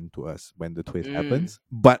the end to us when the twist Mm. happens,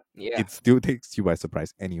 but Yeah. it still takes you by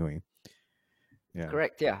surprise anyway. Yeah.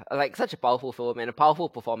 Correct, yeah. Like such a powerful film and a powerful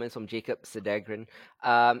performance from Jacob Sedagrin.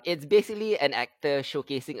 It's basically an actor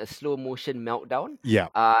showcasing a slow motion meltdown. Yeah.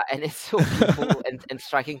 And it's so beautiful and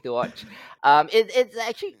striking to watch. It's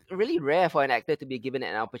actually really rare for an actor to be given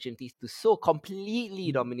an opportunity to so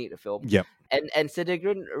completely dominate the film. Yep. And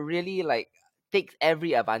Sedagrin really like takes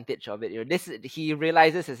every advantage of it. He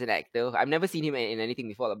realizes as an actor. I've never seen him in anything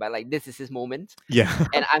before, but like this is his moment, Yeah.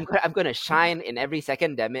 and I'm gonna shine in every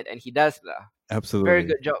second. Damn it, and he does. Very Absolutely.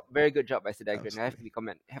 good job. Very good job by Sedagrin. I Absolutely.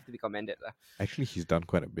 have to be commended. Actually, he's done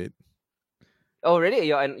quite a bit. Oh, really?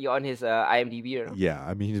 You're on his IMDb, you know? Yeah,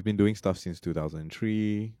 I mean, he's been doing stuff since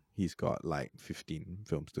 2003. He's got like 15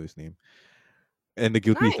 films to his name. And The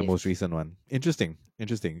Guilty is the most Nice. recent one. Interesting.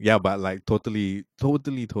 Interesting. Yeah, but like totally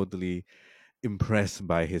impressed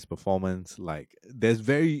by his performance. Like there's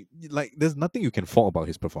nothing you can fault about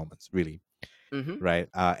his performance, really. Mm-hmm. Right?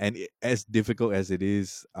 And as difficult as it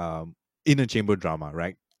is, in a chamber drama,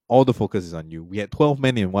 right? All the focus is on you. We had 12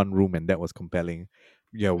 men in one room and that was compelling.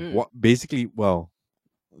 Yeah, Mm. what basically, well,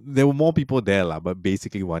 there were more people there, lah, but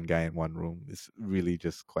basically one guy in one room is really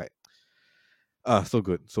just quite so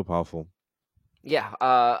good, so powerful. Yeah,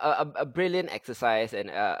 a brilliant exercise and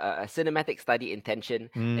a cinematic study in tension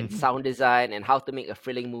and Hmm. sound design and how to make a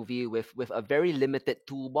thrilling movie with a very limited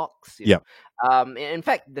toolbox. Yeah. In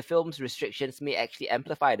fact, the film's restrictions may actually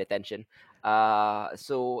amplify the tension.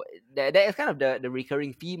 So that is kind of the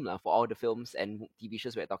recurring theme for all the films and TV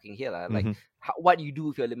shows we're talking here. Like Hmm. what you do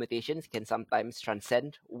with your limitations can sometimes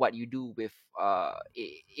transcend what you do with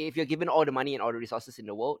if you're given all the money and all the resources in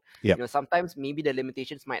the world. Yeah. Sometimes maybe the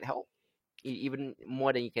limitations might help even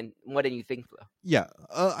more than you think. Yeah.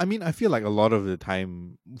 I mean, I feel like a lot of the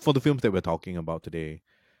time for the films that we're talking about today,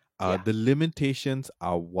 Yeah. the limitations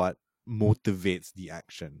are what motivates the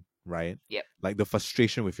action, right? Yep. Like the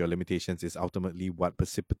frustration with your limitations is ultimately what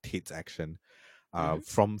precipitates action. Hmm.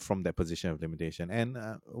 From that position of limitation, and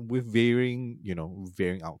with varying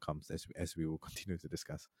outcomes, as we will continue to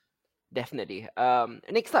discuss. Definitely.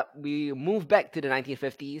 Next up, we move back to the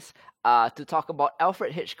 1950s to talk about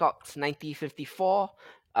Alfred Hitchcock's 1954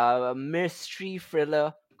 mystery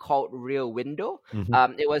thriller called Rear Window. Hmm.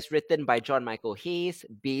 It was written by John Michael Hayes,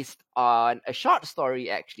 based on a short story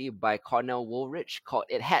actually by Cornell Woolrich called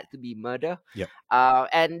It Had to Be Murder. Yep.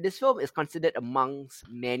 And this film is considered amongst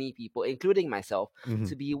many people, including myself, Hmm.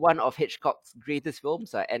 to be one of Hitchcock's greatest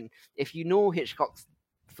films. And if you know Hitchcock's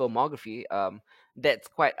filmography, that's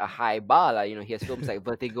quite a high bar. He has films like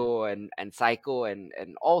Vertigo and Psycho and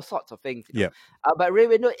all sorts of things. Yeah. But Rear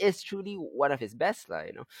Window is truly one of his best.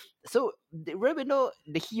 So Rear Window,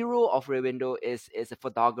 the hero of Rear Window is a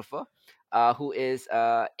photographer who is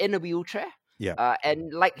in a wheelchair. Yeah.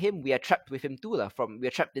 And like him, we are trapped with him too. We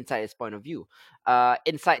are trapped inside his point of view,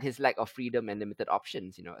 inside his lack of freedom and limited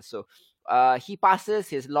options. So he passes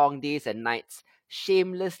his long days and nights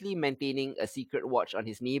shamelessly maintaining a secret watch on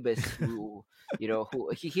his neighbors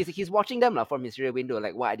he's watching them from his rear window,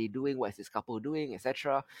 like what are they doing, what is this couple doing,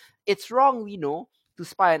 etc. It's wrong, we know, to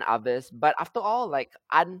spy on others, but after all, like,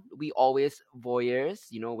 aren't we always voyeurs,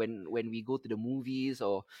 when we go to the movies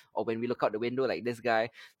or when we look out the window like this guy.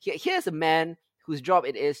 Here's a man whose job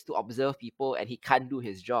it is to observe people, and he can't do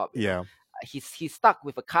his job. Yeah. He's stuck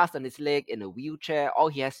with a cast on his leg in a wheelchair. All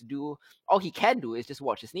he can do is just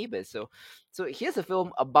watch his neighbors. So here's a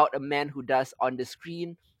film about a man who does on the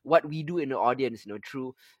screen what we do in the audience,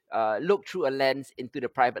 through look through a lens into the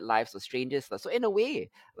private lives of strangers. So in a way,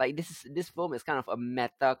 like, this film is kind of a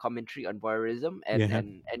meta commentary on voyeurism Yeah.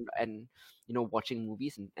 and watching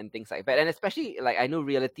movies and things like that. And especially, like, I know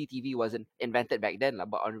reality TV wasn't invented back then,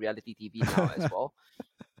 but on reality TV now as well.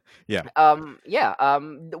 Yeah. Yeah.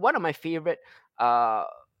 One of my favorite uh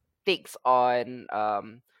takes on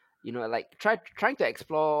like trying to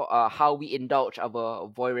explore how we indulge our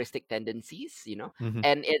voyeuristic tendencies, Hmm.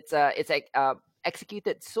 and it's like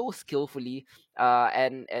executed so skillfully,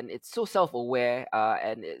 and it's so self-aware,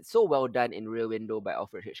 and it's so well done in Rear Window by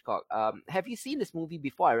Alfred Hitchcock. Have you seen this movie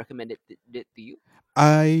before? I recommended it to you.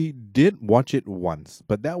 I did watch it once,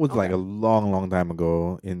 but that was like Okay. a long time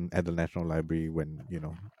ago in at the National Library when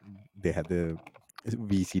they had the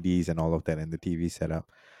VCDs and all of that and the TV setup.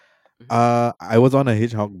 Hmm. I was on a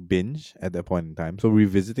Hitchcock binge at that point in time, so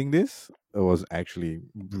revisiting this was actually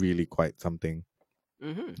really quite something.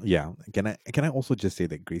 Hmm. Yeah, can I also just say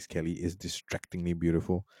that Grace Kelly is distractingly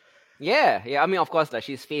beautiful? Yeah, I mean, of course, like,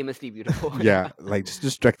 she's famously beautiful. Yeah, like just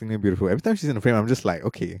distractingly beautiful. Every time she's in the frame, I'm just like,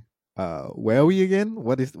 okay, where are we again?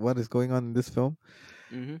 What is going on in this film?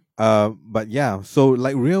 Hmm. But yeah, so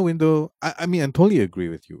like Rear Window, I mean, I totally agree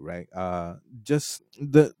with you, right? Just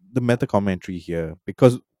the meta commentary here,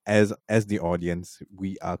 because as the audience,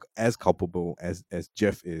 we are as culpable as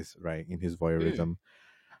Jeff is, right, in his Mm, voyeurism.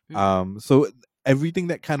 mm, So everything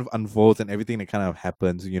that kind of unfolds and everything that kind of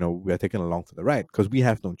happens, we are taken along for the ride because we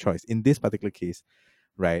have no choice. In this particular case,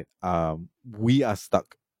 right, we are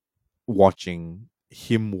stuck watching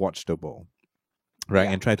him watch the ball, right,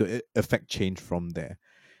 yeah. and try to affect change from there,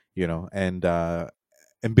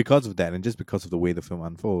 and because of that, and just because of the way the film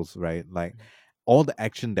unfolds, right, like all the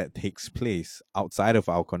action that takes place outside of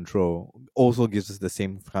our control also gives us the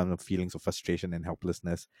same kind of feelings of frustration and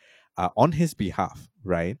helplessness on his behalf,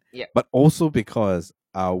 right? Yeah. But also because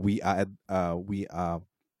we are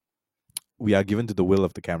given to the will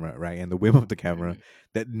of the camera, right, and the whim of the camera Mm,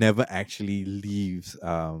 that never actually leaves,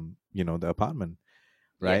 the apartment,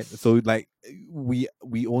 right? yes. So like we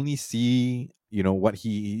only see what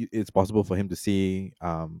he it's possible for him to see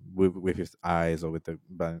with his eyes or with the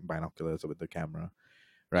binoculars or with the camera,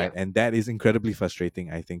 Yeah. right? And that is incredibly frustrating,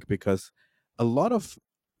 I think, because a lot of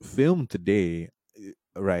film today,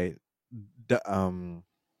 right, the,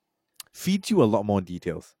 feeds you a lot more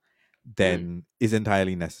details Mm, than is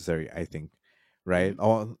entirely necessary, I think, right? mm-hmm.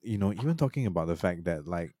 Or even talking about the fact that,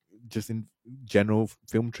 like, just in general,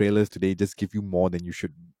 film trailers today just give you more than you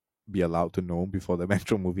should be allowed to know before the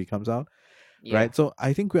actual movie comes out, Yeah. right? So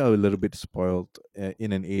I think we are a little bit spoiled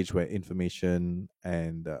in an age where information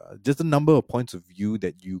and just the number of points of view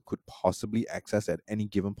that you could possibly access at any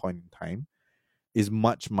given point in time is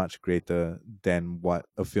much much greater than what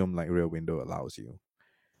a film like Rear Window allows you,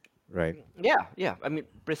 right? Yeah. Yeah. I mean,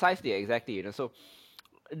 precisely, exactly. So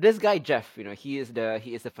this guy Jeff, he is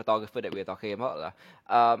the photographer that we're talking about,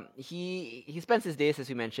 lah. He spends his days, as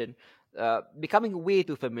we mentioned, becoming way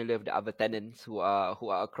too familiar with the other tenants who are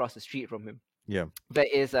across the street from him. Yeah.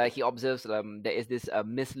 He observes there is this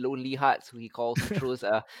Miss Lonely Hearts who he calls, who throws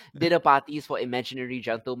dinner parties for imaginary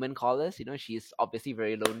gentlemen callers. She's obviously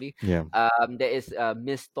very lonely. Yeah. There is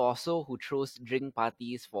Miss Torso who throws drink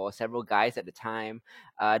parties for several guys at the time.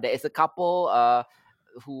 There is a couple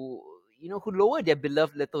who who lower their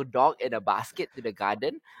beloved little dog in a basket to the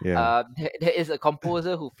garden. Yeah. There is a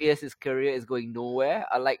composer who fears his career is going nowhere.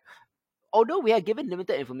 Although we are given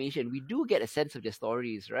limited information, we do get a sense of their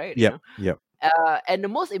stories, right? Yep. Yep. And the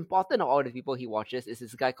most important of all the people he watches is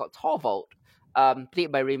this guy called Torvald,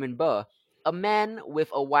 played by Raymond Burr, a man with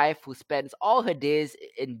a wife who spends all her days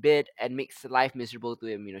in bed and makes life miserable to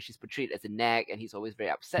him. She's portrayed as a nag, and he's always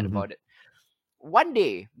very upset Hmm. about it. One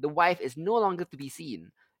day, the wife is no longer to be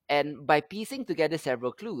seen, and by piecing together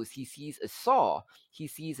several clues, he sees a saw, he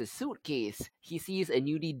sees a suitcase, he sees a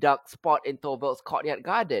newly dug spot in Torvald's courtyard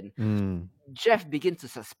garden. Mm. Jeff begins to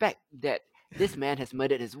suspect that this man has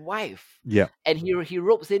murdered his wife, Yep. and he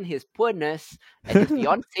ropes in his poor nurse and his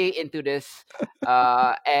fiance into this,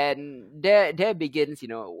 and there begins,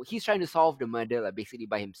 he's trying to solve the murder, like, basically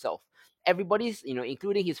by himself. Everybody's,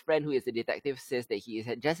 including his friend who is the detective, says that he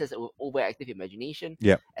just has overactive imagination,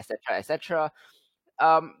 Yep. etc., etc.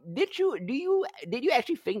 Did you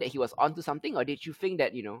actually think that he was onto something, or did you think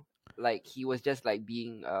that like he was just like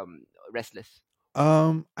being restless?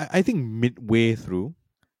 I think midway through,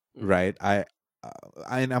 Mm. right?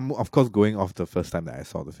 And I'm of course going off the first time that I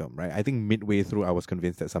saw the film, right? I think midway through, I was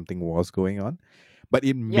convinced that something was going on, but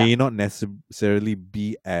it Yeah. may not necessarily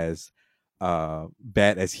be as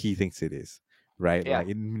bad as he thinks it is, right? Yeah. Like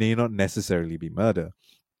it may not necessarily be murder,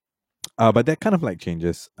 but that kind of like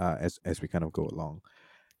changes as we kind of go along.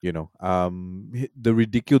 The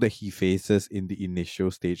ridicule that he faces in the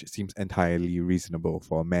initial stage seems entirely reasonable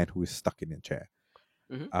for a man who is stuck in a chair.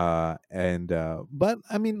 Hmm. And But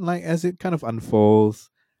I mean, like, as it kind of unfolds,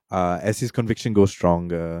 as his conviction goes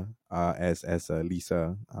stronger, as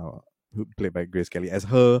Lisa, who played by Grace Kelly, as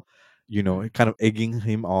her, Hmm. kind of egging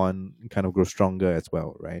him on, kind of grows stronger as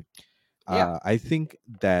well, right? Yeah. I think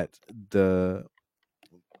that the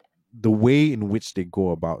way in which they go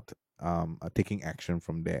about taking action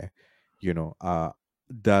from there,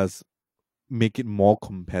 does make it more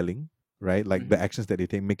compelling, right? Like the Hmm. actions that they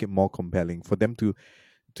take make it more compelling for them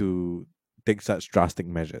to take such drastic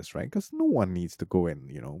measures, right? Because no one needs to go and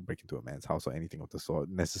break into a man's house or anything of the sort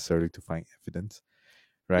necessarily to find evidence,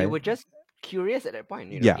 They right? were just curious at that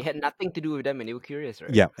point. Yeah, It had nothing to do with them, and they were curious,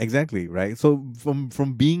 right? yeah, exactly, right. So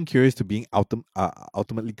from being curious to being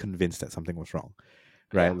ultimately convinced that something was wrong,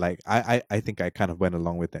 Yeah. right? Like I think I kind of went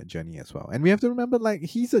along with that journey as well. And we have to remember, like,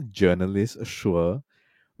 he's a journalist, sure,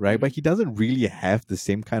 right? But Hmm. he doesn't really have the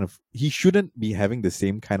same kind of he shouldn't be having the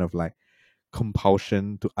same kind of like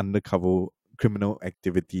compulsion to undercover criminal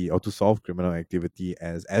activity or to solve criminal activity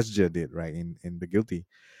as Asger did, right, in The Guilty.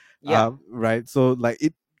 Yeah. Right. So like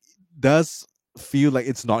it does feel like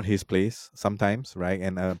it's not his place sometimes, right?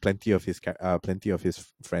 And plenty of his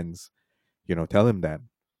friends, tell him that.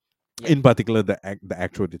 Yep. In particular, the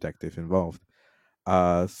actual detective involved.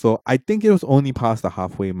 So I think it was only past the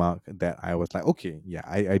halfway mark that I was like, okay, yeah,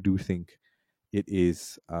 I do think it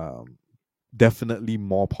is definitely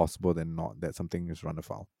more possible than not that something is run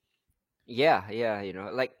afoul. Yeah, yeah,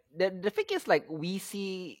 like the thing is, like, we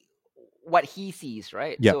see what he sees,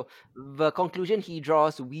 right? Yep, So the conclusion he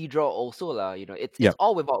draws, we draw also, lah. It's yep,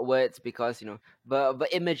 all without words, because the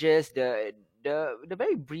images, the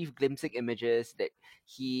very brief glimpsing images that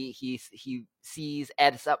he sees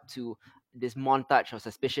adds up to this montage of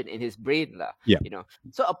suspicion in his brain, lah. yep,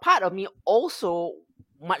 So a part of me also,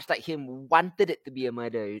 much like him, wanted it to be a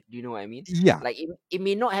murder. Do you know what I mean? yeah, Like, it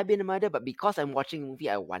may not have been a murder, but because I'm watching a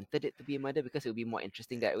movie, I wanted it to be a murder because it would be more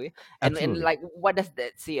interesting that way. And absolutely, like, what does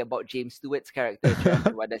that say about James Stewart's character, Jeff,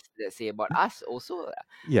 and what does that say about us also?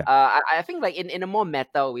 yeah, I think, like, in a more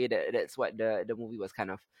meta way, that's what the movie was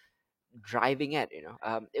kind of driving at.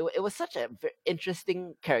 It was such a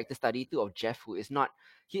interesting character study too, of Jeff, who is not,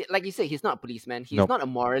 he, like you say, he's not a policeman, he's nope, not a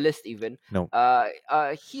moralist even. no,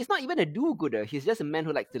 He's not even a do-gooder, he's just a man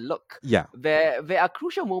who likes to look. yeah, There are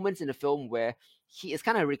crucial moments in the film where he is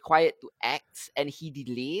kind of required to act, and he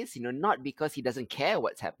delays, not because he doesn't care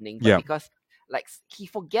what's happening, but yeah, because, like, he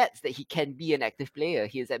forgets that he can be an active player.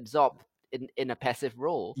 He is absorbed in a passive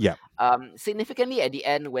role. yeah, Significantly at the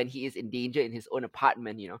end, when he is in danger in his own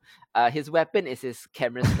apartment, his weapon is his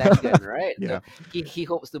camera slash gun, right? So yeah, he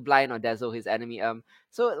hopes to blind or dazzle his enemy.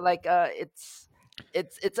 So, like, it's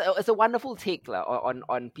a wonderful take, lah,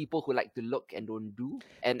 on people who like to look and don't do,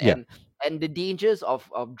 and yeah. the dangers of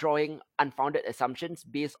drawing unfounded assumptions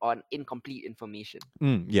based on incomplete information.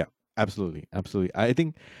 Yeah, absolutely, absolutely. I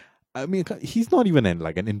think, I mean, he's not even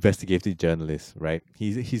an investigative journalist, right?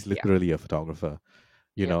 He's Yeah. literally a photographer,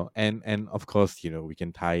 Yep. and of course, we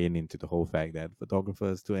can tie into the whole fact that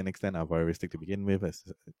photographers, to an extent, are voyeuristic to begin with. As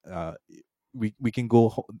uh, we can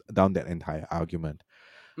go down that entire argument.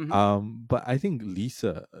 Hmm. But I think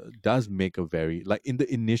Lisa does make a very, like, in the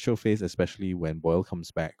initial phase, especially when Boyle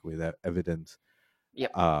comes back with evidence,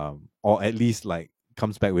 Yep. or at least like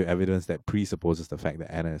comes back with evidence that presupposes the fact that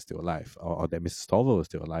Anna is still alive, or that Mrs. Stovall is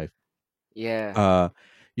still alive. Yeah. uh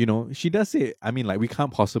she does say, I mean, like, we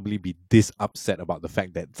can't possibly be this upset about the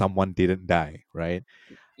fact that someone didn't die, right?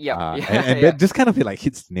 Yep. And Yeah. and Yeah. that just kind of like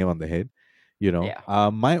hits the nail on the head. Yeah.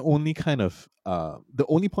 My only kind of the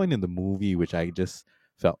only point in the movie which I just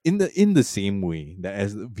felt, in the same way that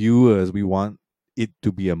as viewers we want it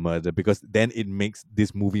to be a murder, because then it makes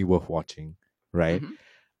this movie worth watching, right?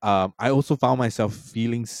 Hmm. I also found myself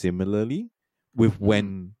feeling similarly with Hmm.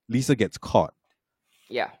 when Lisa gets caught,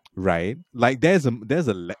 Yeah. right? Like,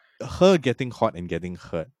 her getting caught and getting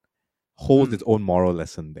hurt holds its Mm. own moral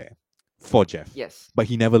lesson there for Jeff, Yes. but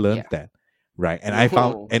he never learned Yeah. that, right? And I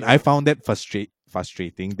found No. and I No. found that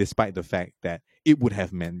frustrating, despite the fact that it would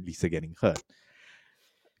have meant Lisa getting hurt.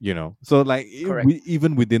 So, like, Correct.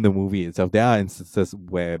 even within the movie itself, there are instances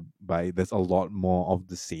whereby there's a lot more of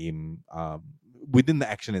the same. Within the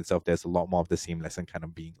action itself, there's a lot more of the same lesson kind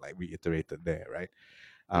of being like reiterated there, right?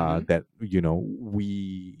 Hmm. That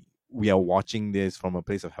we are watching this from a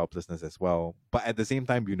place of helplessness as well, but at the same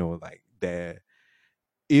time, like, there,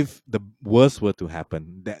 if the worst were to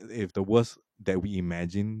happen, that if the worst that we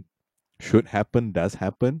imagine should happen does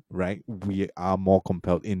happen, right, we are more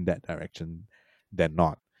compelled in that direction than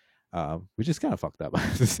not, which is kind of fucked up, I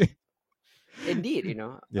have to say. Indeed,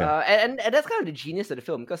 Yeah, and that's kind of the genius of the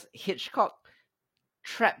film, because Hitchcock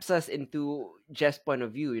traps us into Jeff's point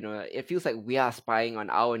of view. It feels like we are spying on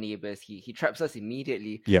our neighbors. He traps us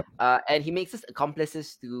immediately, yep, and he makes us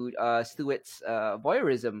accomplices to Stewart's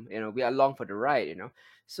voyeurism. We are along for the ride.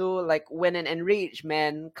 So, like, when an enraged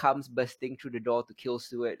man comes bursting through the door to kill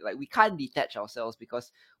Stewart, like, we can't detach ourselves, because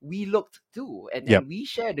we looked too, and yep, we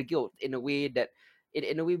share the guilt in a way that,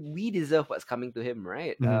 in a way, we deserve what's coming to him,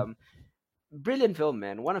 right? hmm Brilliant film,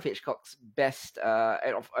 man. One of Hitchcock's best.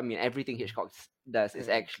 I mean, everything Hitchcock does is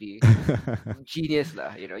actually genius,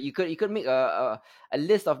 lah. You could make a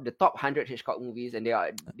list of the top 100 Hitchcock movies, and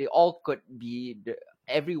they all could be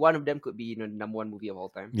every one of them could be, the number one movie of all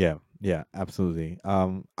time. yeah, yeah, absolutely.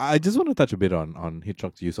 I just want to touch a bit on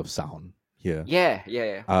Hitchcock's use of sound here. Yeah,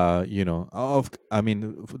 yeah, yeah. I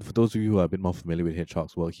mean, for those of you who are a bit more familiar with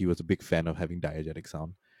Hitchcock's work, he was a big fan of having diegetic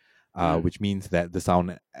sound, Mm, which means that the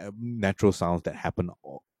sound, natural sounds that happen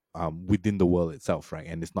within the world itself, right?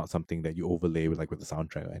 And it's not something that you overlay with, like, with the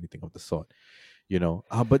soundtrack or anything of the sort.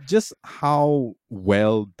 But just how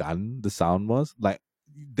well done the sound was, like,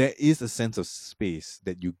 there is a sense of space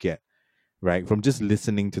that you get right? From just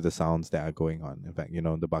listening to the sounds that are going on. In fact,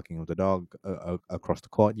 the barking of the dog across the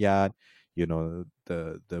courtyard, the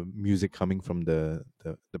music coming from the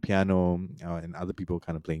piano, and other people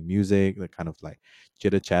kind of playing music, the kind of like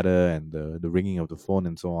chitter chatter and the ringing of the phone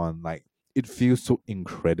and so on. Like it feels so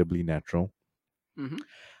incredibly natural, Mm-hmm.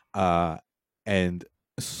 uh, and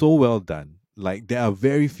so well done. Like there are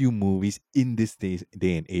very few movies in this day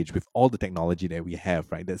and age with all the technology that we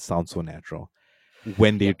have, right? That sounds so natural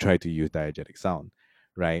when they Yep. try to use diegetic sound,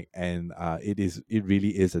 right? And it really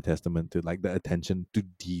is a testament to like the attention to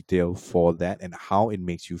detail for that and how it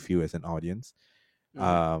makes you feel as an audience.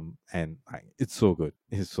 Mm-hmm. And it's so good.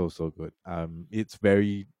 It's so good. It's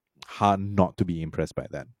very hard not to be impressed by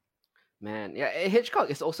that. Man, yeah,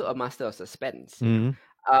 Hitchcock is also a master of suspense. Hmm.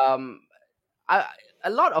 Um, I,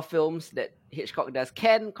 a lot of films that Hitchcock does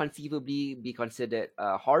can conceivably be considered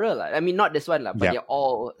horror. Lah. I mean, not this one, lah, but Yeah. they're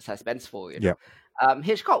all suspenseful. Yeah.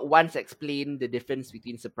 Hitchcock once explained the difference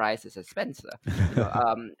between surprise and suspense.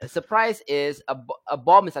 Lah. Surprise is a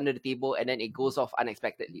bomb is under the table and then it goes off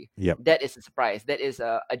unexpectedly. Yep. That is a surprise. That is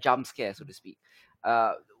a jump scare, so to speak.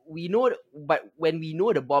 Uh, we know, but when we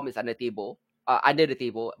know the bomb is under the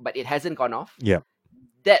table, but it hasn't gone off, Yeah.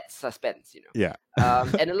 that's suspense. Yeah.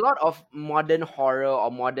 And a lot of modern horror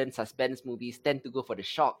or modern suspense movies tend to go for the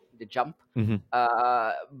shock, the jump. Hmm.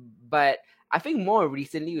 But I think more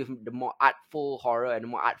recently with the more artful horror and the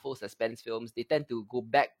more artful suspense films, they tend to go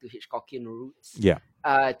back to Hitchcockian roots. Yeah.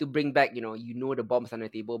 To bring back, the bomb's on the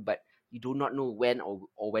table, but you do not know when or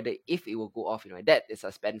whether if it will go off. That is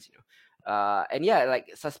suspense. And yeah,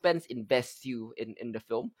 like suspense invests you in the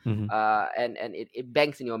film, Hmm. and it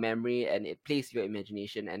banks in your memory and it plays your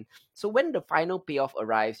imagination. And so when the final payoff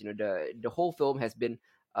arrives, the whole film has been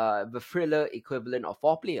the thriller equivalent of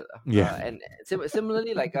foreplay. Yeah. And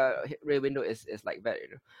similarly, like Rear Window is like that.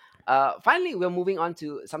 Finally, we're moving on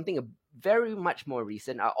to something very much more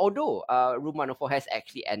recent. Although Room 104 has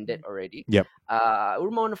actually ended already. Yep.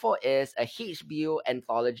 Room 104 is a HBO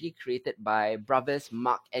anthology created by brothers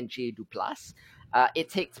Mark and Jay Duplass. It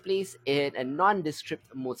takes place in a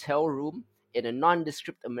nondescript motel room in a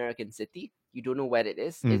nondescript American city. You don't know where it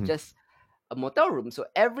is. It's Hmm. just a motel room. So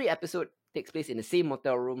every episode takes place in the same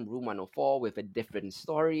motel room, room 104, with a different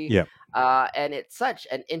story. Yeah. And it's such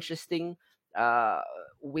an interesting uh,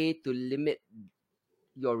 way to limit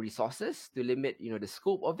your resources, to limit the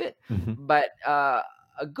scope of it, Hmm. but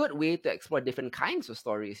a good way to explore different kinds of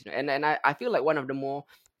stories. And I feel like one of the more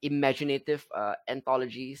imaginative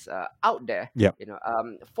anthologies out there. Yeah.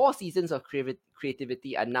 4 seasons of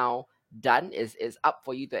creativity are now done, is up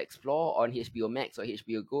for you to explore on HBO Max or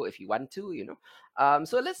HBO Go if you want to.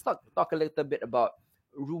 So let's talk a little bit about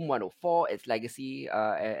Room 104, its legacy,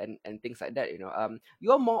 and things like that.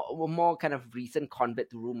 You're more kind of recent convert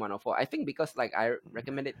to Room 104. I think because like I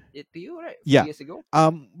recommended it to you, right, a few Yeah. years ago.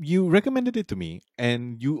 You recommended it to me,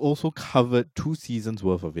 and you also covered 2 seasons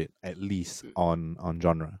worth of it at least Mm. on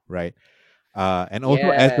genre, right? And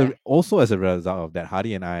Yeah. also as a result of that,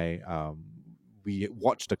 Hardy and I we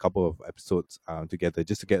watched a couple of episodes together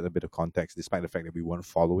just to get a bit of context, despite the fact that we weren't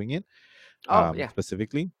following it Oh yeah.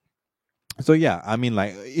 specifically. So yeah, I mean,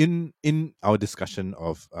 like in our discussion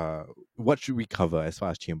of what should we cover as far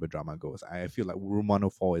as chamber drama goes, I feel like Room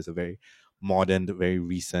 104 is a very modern, very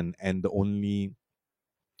recent, and the only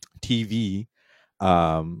TV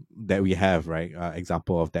that we have, right?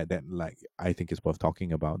 Example of that like I think is worth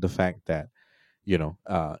talking about. You know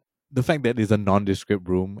uh the fact that it's a nondescript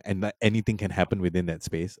room and that anything can happen within that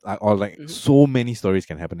space, or like Hmm. so many stories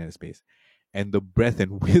can happen in a space, and the breadth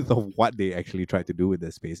and width of what they actually try to do with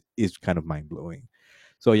the space is kind of mind-blowing.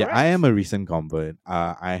 So yeah, I am Correct. a recent convert.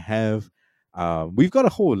 I have we've got a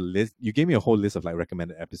whole list. You gave me a whole list of like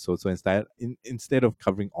recommended episodes. So instead of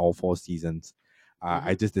covering all 4 seasons,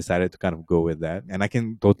 I Hmm. just decided to kind of go with that, and I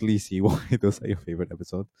can totally see why those are your favorite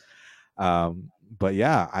episodes. But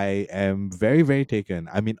yeah, I am very, very taken.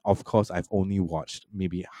 I mean, of course, I've only watched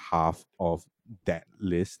maybe half of that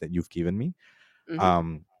list that you've given me. Hmm.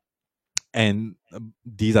 Um, and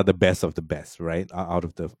these are the best of the best, right? Out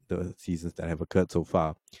of the seasons that have occurred so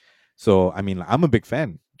far. So, I mean, like, I'm a big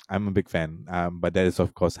fan. I'm a big fan. But that is,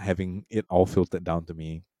 of course, having it all filtered down to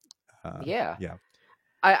me. Yeah. Yeah.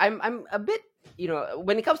 I'm a bit,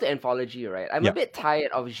 when it comes to anthology, right? I'm a Yeah. bit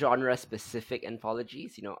tired of genre specific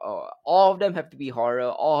anthologies. All of them have to be horror.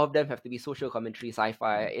 All of them have to be social commentary,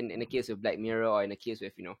 sci-fi. In the case of Black Mirror, or in the case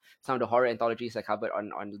with some of the horror anthologies I covered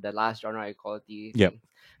on the last genre equality Yeah. thing.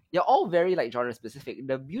 they're all very like genre specific.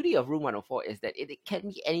 The beauty of Room 104 is that it can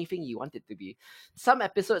be anything you want it to be. Some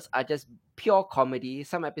episodes are just pure comedy,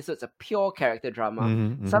 some episodes are pure character drama,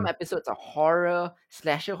 Mm-hmm, some mm-hmm. episodes are horror,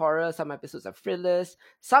 slasher horror, some episodes are thrillers,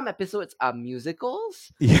 some episodes are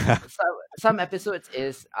musicals, Yeah. some episodes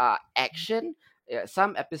is action. Yeah,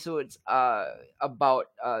 some episodes are about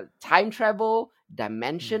time travel,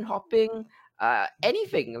 dimension hopping,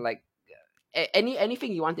 anything like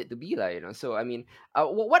anything you want it to be like, so I mean,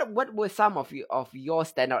 what were some of your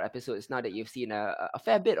standout episodes now that you've seen a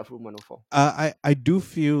fair bit of Room 104? I do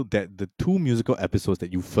feel that the two musical episodes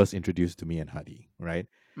that you first introduced to me and Hadi, right?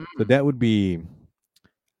 So Mm. that would be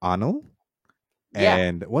Arnold Yeah.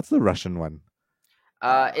 and what's the Russian one?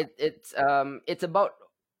 Uh, It's about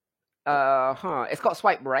it's called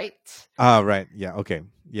Swipe Right. right. Yeah. Okay.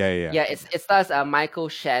 Yeah. Yeah. Yeah, it stars Michael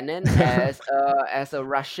Shannon as a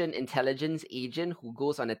Russian intelligence agent who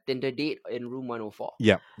goes on a Tinder date in Room 104.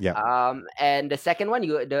 Yeah. Yeah. And the second one,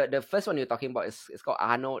 the first one you're talking about is called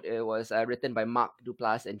Arnold. It was written by Mark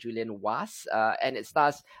Duplass and Julian Was, and it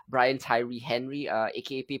stars Brian Tyree Henry,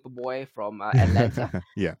 aka Paperboy from Atlanta.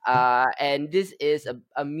 Yeah. Yeah. And this is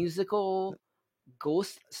a musical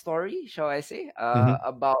ghost story, shall I say, Hmm.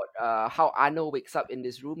 about how Arnold wakes up in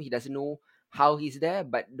this room. He doesn't know how he's there,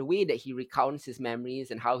 but the way that he recounts his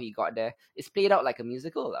memories and how he got there is played out like a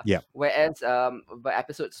musical. Lah. Yeah. Whereas the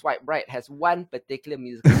episode Swipe Right has one particular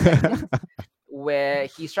musical segment where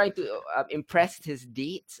he's trying to impress his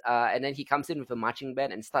date, and then he comes in with a marching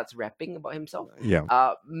band and starts rapping about himself. Yeah.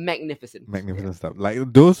 Magnificent. Yeah. Magnificent stuff. Like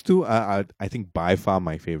those two are, I think, by far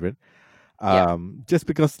my favorite. Yeah. Just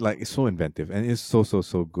because like it's so inventive and it's so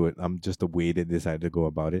good. Just the way they decided to go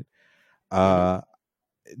about it. Mm-hmm. Uh,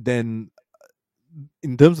 then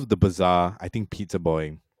in terms of the bazaar, I think Pizza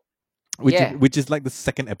Boy, Yeah. which is like the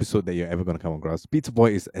second episode that you're ever gonna come across. Pizza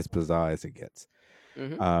Boy is as bizarre as it gets,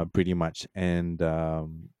 Mm-hmm. pretty much. And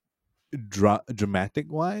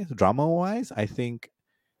drama wise, I think,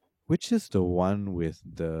 which is the one with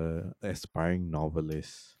the aspiring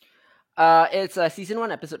novelist? It's season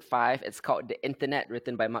one, episode 5. It's called The Internet,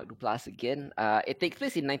 written by Mark Duplass again. It takes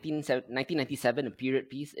place in 1997, a period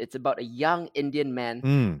piece. It's about a young Indian man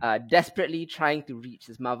Mm, desperately trying to reach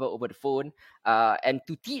his mother over the phone and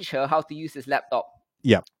to teach her how to use his laptop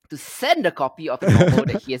yeah. to send a copy of a novel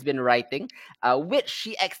that he has been writing, which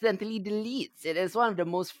she accidentally deletes. It is one of the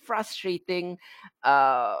most frustrating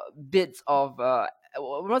bits of.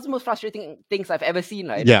 One of the most frustrating things I've ever seen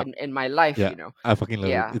like, Yeah. in my life, Yeah, I fucking love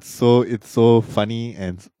it. Yeah. It's so funny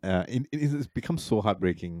and it's become so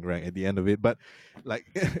heartbreaking right at the end of it. But like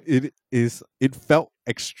it felt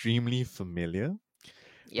extremely familiar,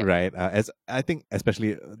 Yep. right? As I think,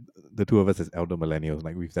 especially the two of us as elder millennials,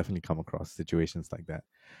 like we've definitely come across situations like that.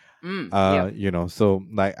 Yep. So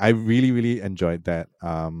like I really enjoyed that.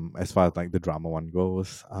 As far as like the drama one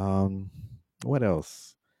goes, what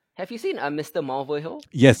else? Have you seen Mr. Mulvihill?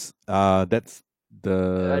 Yes, that's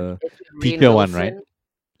the It's with Rainn teacher one, right? Wilson.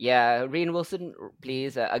 Yeah, Rainn Wilson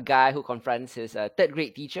plays a guy who confronts his third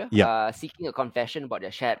grade teacher, Yeah. seeking a confession about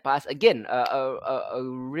their shared past. Again, a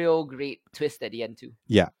real great twist at the end too.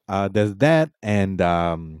 Yeah, there's that, and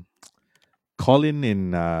Colin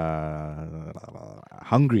in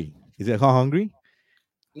Hungry. Is it called Hungry?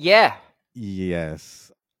 Yeah,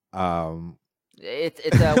 Yes. Um, it's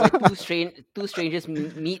where two strangers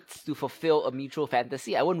meets to fulfill a mutual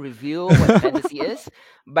fantasy. I won't reveal what the fantasy is,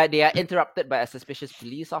 but they are interrupted by a suspicious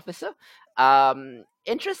police officer.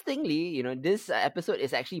 Interestingly, this episode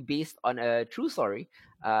is actually based on a true story.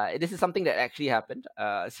 This is something that actually happened.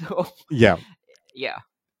 So yeah, yeah,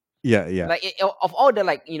 yeah. like of all the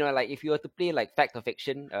like like if you were to play like fact or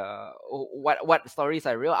fiction, what stories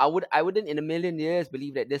are real, I wouldn't in a million years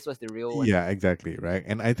believe that this was the real one. Yeah, exactly, right.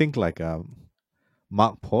 And I think like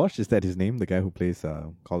Mark Porsche, is that his name? The guy who plays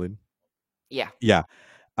Colin. Yeah. Yeah.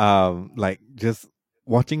 Like just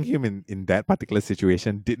watching him in that particular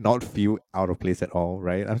situation did not feel out of place at all,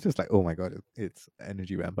 right? I was just like, oh my god, it's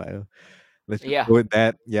Energy Vampire. Let's just Yeah. go with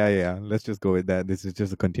that. Yeah. Let's just go with that. This is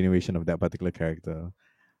just a continuation of that particular character.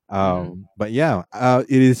 Mm-hmm. But yeah,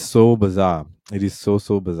 it is so bizarre. It is so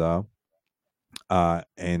bizarre.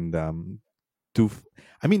 And to,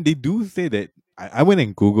 I mean, they do say that. I went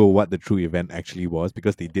and Google what the true event actually was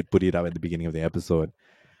because they did put it up at the beginning of the episode,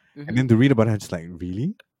 and Mm-hmm. then to read about it, I'm just like,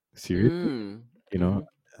 really, seriously? Mm. You know,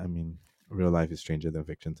 Mm-hmm. I mean, real life is stranger than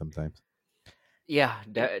fiction sometimes. Yeah,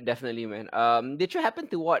 definitely, man. Did you happen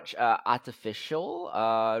to watch Artificial,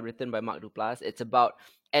 written by Mark Duplass? It's about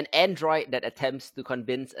an android that attempts to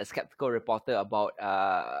convince a skeptical reporter about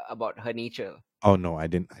her nature. Oh no, I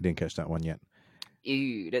didn't catch that one yet.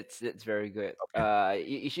 Ew, that's very good. Okay.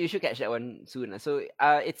 You should catch that one soon. So,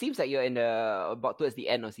 it seems like you're in the about towards the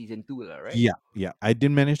end of season 2, lah, right? Yeah, yeah. I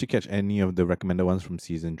didn't manage to catch any of the recommended ones from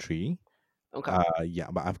season three. Okay. Yeah,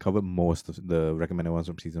 but I've covered most of the recommended ones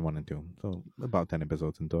from season one and two. So about 10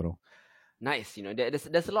 episodes in total. Nice,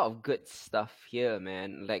 there's a lot of good stuff here,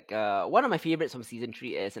 man. Like, one of my favorites from season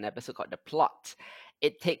 3 is an episode called The Plot.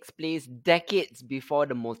 It takes place decades before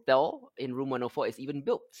the motel in Room 104 is even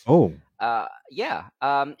built. Oh, Yeah,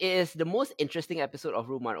 it is the most interesting episode of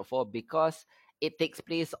Room 104 because it takes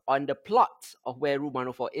place on the plot of where Room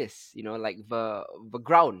 104 is. Like the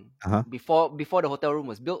ground uh-huh. before the hotel room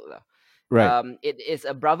was built. Lah. Right. It is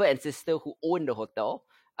a brother and sister who own the hotel,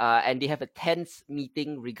 and they have a tense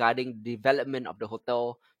meeting regarding development of the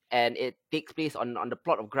hotel, and it takes place on the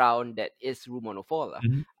plot of ground that is Room 104. Lah.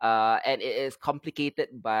 Mhm. And it is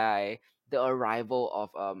complicated by the arrival of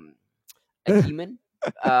a demon.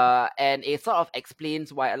 And it sort of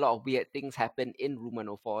explains why a lot of weird things happen in Room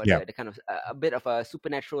 104. Yeah. The kind of a bit of a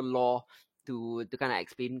supernatural law to kind of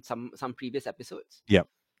explain some previous episodes. Yep.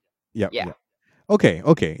 Yep. Yeah, Yep. Okay.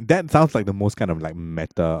 Okay. That sounds like the most kind of like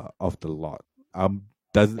meta of the lot.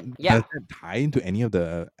 Does yeah. that tie into any of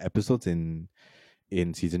the episodes in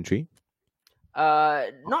season three?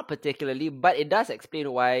 Not particularly, but it does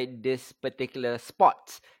explain why this particular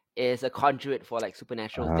spot is a conduit for like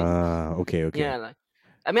supernatural things. Ah, okay. Okay. Yeah, like,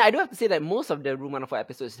 I mean, I do have to say that most of the Room 104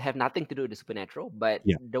 episodes have nothing to do with the supernatural, but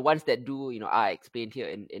Yeah. the ones that do, are explained here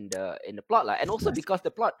in the plot, lah. And also Nice. because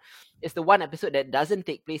the plot is the one episode that doesn't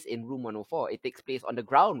take place in Room 104, it takes place on the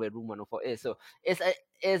ground where Room 104 is. So it's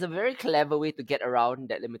a very clever way to get around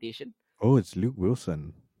that limitation. Oh, it's Luke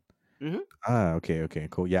Wilson. Hmm. Ah, okay, okay,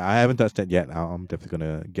 cool. Yeah, I haven't touched that yet. I'm definitely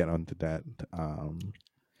gonna get onto that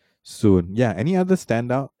soon. Yeah, any other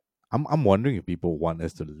standout? I'm wondering if people want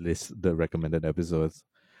us to list the recommended episodes.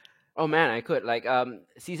 Oh man, I could like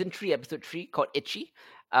season 3, episode 3 called Itchy.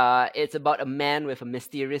 It's about a man with a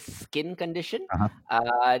mysterious skin condition.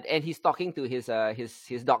 Uh-huh. And he's talking to his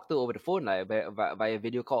doctor over the phone, like via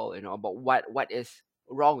video call, about what is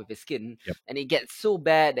wrong with his skin. Yep. And it gets so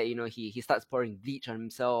bad that he starts pouring bleach on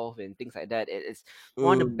himself and things like that. It's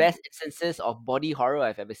one of the Ooh. best instances of body horror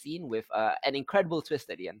I've ever seen, with an incredible twist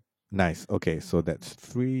at the end. Nice. Okay, so that's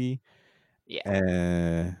three. Yeah,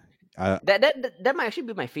 Uh, uh that might actually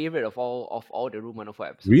be my favorite of all the Room 104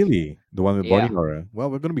 episodes. really the one with body Yeah, horror. Well,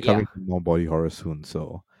 we're gonna be yeah. covering more body horror soon,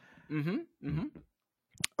 so Mm-hmm. mm.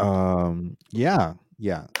 Mm-hmm. Yeah,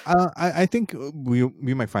 yeah. I think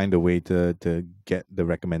we might find a way to get the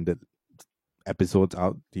recommended episodes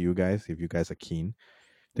out to you guys if you guys are keen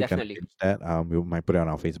to kind of Definitely. pitch that. We might put it on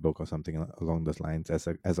our Facebook or something along those lines as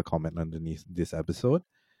a comment underneath this episode.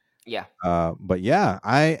 Yeah. But yeah,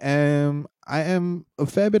 I am a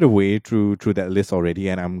fair bit away through that list already,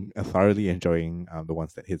 and I'm thoroughly enjoying the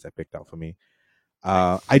ones that hits I picked out for me.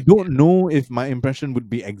 I Nice. don't know if my impression would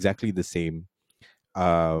be exactly the same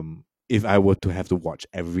if I were to have to watch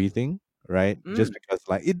everything, right? Just Mm, because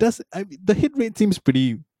like it does, the hit rate seems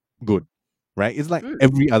pretty good, right? It's like mm.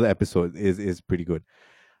 every other episode is pretty good.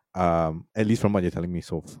 At least from what you're telling me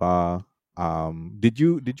so far. Did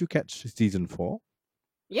you catch season four?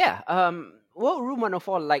 Yeah. Well, Room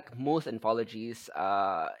 104, like most anthologies,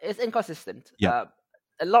 is inconsistent. Yep.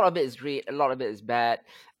 A lot of it is great, a lot of it is bad.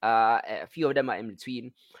 A few of them are in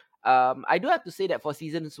between. I do have to say that for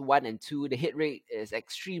seasons 1 and 2, the hit rate is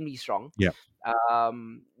extremely strong. Yep.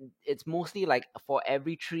 It's mostly like for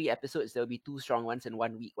every 3 episodes, there'll be 2 strong ones and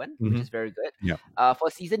 1 weak one, which Mm-hmm. is very good. Yep. For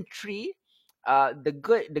season 3, the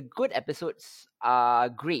good episodes are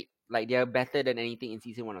great. Like, they're better than anything in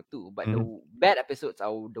season 1 or 2, but Mm-hmm. the bad episodes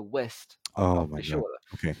are the worst Oh of my the show. god.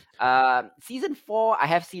 Okay. Season 4, I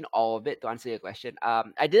have seen all of it, to answer your question.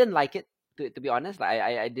 I didn't like it, to be honest. Like,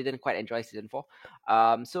 I didn't quite enjoy season 4.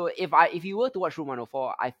 So if you were to watch Room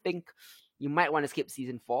 104, I think you might want to skip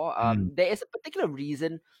season 4. Mm, There is a particular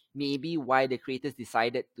reason, maybe, why the creators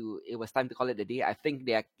decided it was time to call it a day. I think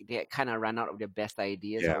they kind of run out of their best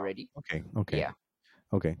ideas yeah. already. Okay. Okay. Yeah.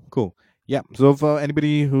 Okay, cool. Yeah, so for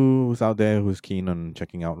anybody who's out there who's keen on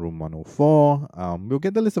checking out Room 104, we'll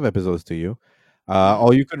get the list of episodes to you. Mhm.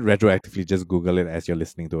 Or you could retroactively just Google it as you're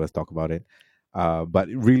listening to us talk about it. But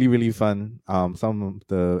really, really fun. Some of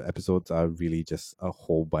the episodes are really just a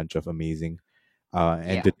whole bunch of amazing. And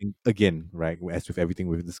Yeah. the thing, again, right, as with everything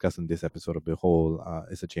we've discussed in this episode of The Whole,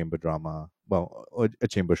 it's a chamber drama, well, or a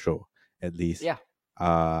chamber show, at least. Yeah.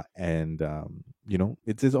 And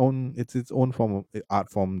it's its own form of art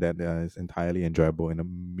form that is entirely enjoyable in a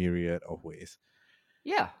myriad of ways.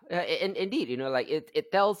 Yeah, indeed, like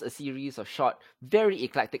it tells a series of short, very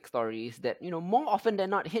eclectic stories that more often than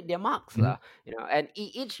not hit their marks, Hmm. lah. And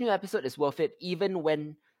each new episode is worth it, even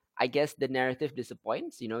when I guess the narrative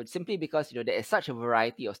disappoints. Simply because there is such a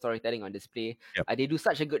variety of storytelling on display. Yep. They do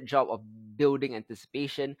such a good job of building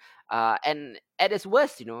anticipation, and at its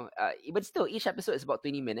worst, but still, each episode is about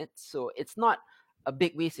 20 minutes, so it's not a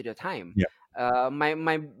big waste of your time. Yep.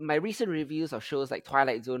 My recent reviews of shows like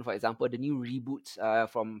Twilight Zone, for example, the new reboots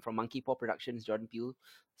from Monkey Paw Productions, Jordan Peele's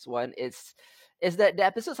one, is that the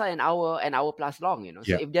episodes are an hour plus long.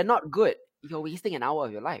 So Yep. if they're not good, you're wasting an hour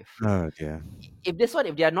of your life. Oh dear. If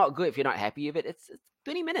they are not good, if you're not happy with it, it's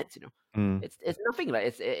 20 minutes. Mm. It's nothing.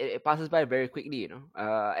 Like it passes by very quickly.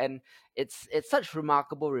 And it's such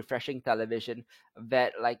remarkable, refreshing television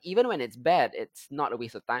that, like, even when it's bad, it's not a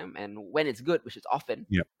waste of time, and when it's good, which is often,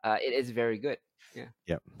 Yep. it is very good. Yeah,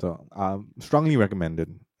 Yep. So strongly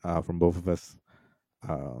recommended from both of us.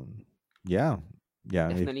 Um, yeah. Yeah.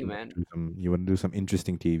 If definitely, you want man. to do some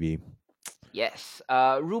interesting TV. Yes.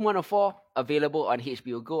 Room 104 available on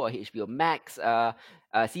HBO Go or HBO Max.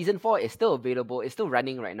 Season 4 is still available. It's still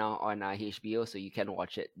running right now on HBO, so you can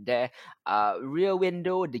watch it there. Rear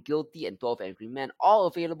Window, The Guilty, and 12 Angry Men, all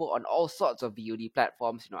available on all sorts of VOD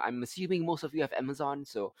platforms. I'm assuming most of you have Amazon,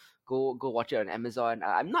 so go watch it on Amazon.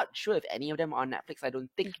 I'm not sure if any of them are on Netflix. I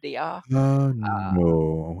don't think they are. Uh,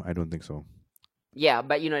 No, I don't think so. yeah,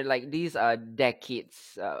 but like these are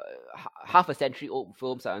decades, half a century old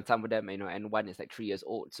films are on some of them, and one is like 3 years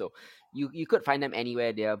old. So you could find them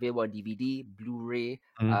anywhere. They are available on DVD, Blu-ray,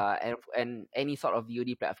 Mm. and any sort of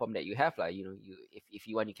VOD platform that you have. Like if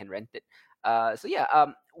you want, you can rent it. So yeah,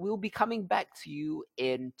 we'll be coming back to you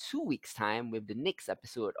in 2 weeks' time with the next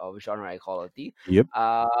episode of Genre Equality. Yep.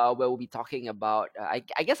 Where we'll be talking about. I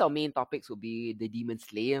guess our main topics will be the Demon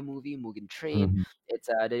Slayer movie, Mugen Train. Mhm. It's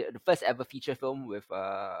the first ever feature film with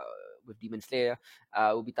Demon Slayer.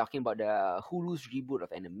 We'll be talking about the Hulu's reboot of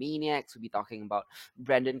Animaniacs. We'll be talking about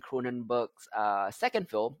Brandon Cronenberg's second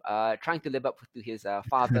film, trying to live up to his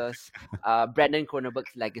father's. Brandon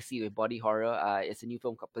Cronenberg's legacy with body horror. It's a new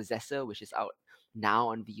film called Possessor, which is out now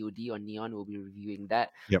on VOD on Neon. We'll be reviewing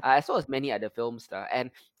that, Yep. as well as many other films.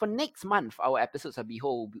 And for next month, our episodes of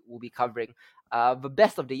Behold will be covering the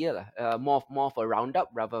best of the year, lah. More of a roundup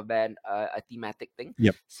rather than a thematic thing.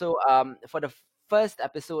 Yep. So for the first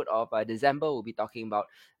episode of December, we'll be talking about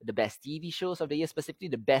the best TV shows of the year, specifically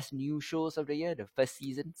the best new shows of the year, the first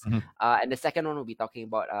seasons. Mhm. And the second one will be talking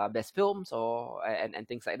about best films or and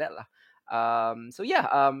things like that, lah. So yeah,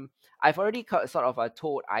 I've already sort of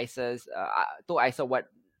told Isa what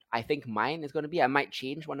I think mine is going to be. I might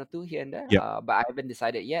change one or two here and there, Yep. but I haven't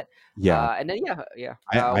decided yet. Yeah. And then yeah.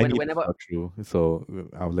 I need to Whenever. start through, so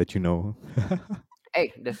I'll let you know.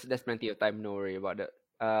 Hey, there's plenty of time. No worry about that.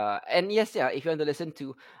 And yes, yeah, if you want to listen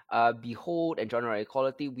to Behold and Genre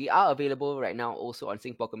Equality, we are available right now also on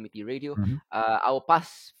Singapore Community Radio. Mhm. Our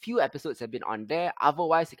past few episodes have been on there.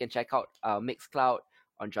 Otherwise, you can check out Mixcloud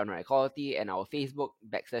on Genre Equality and our Facebook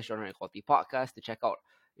 / Genre Equality podcast to check out,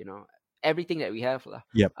 you know, everything that we have, lah.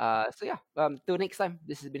 Yep. So yeah, till next time,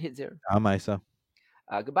 this has been Hit Zero. I'm Isa.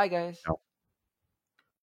 Goodbye, guys. Ciao.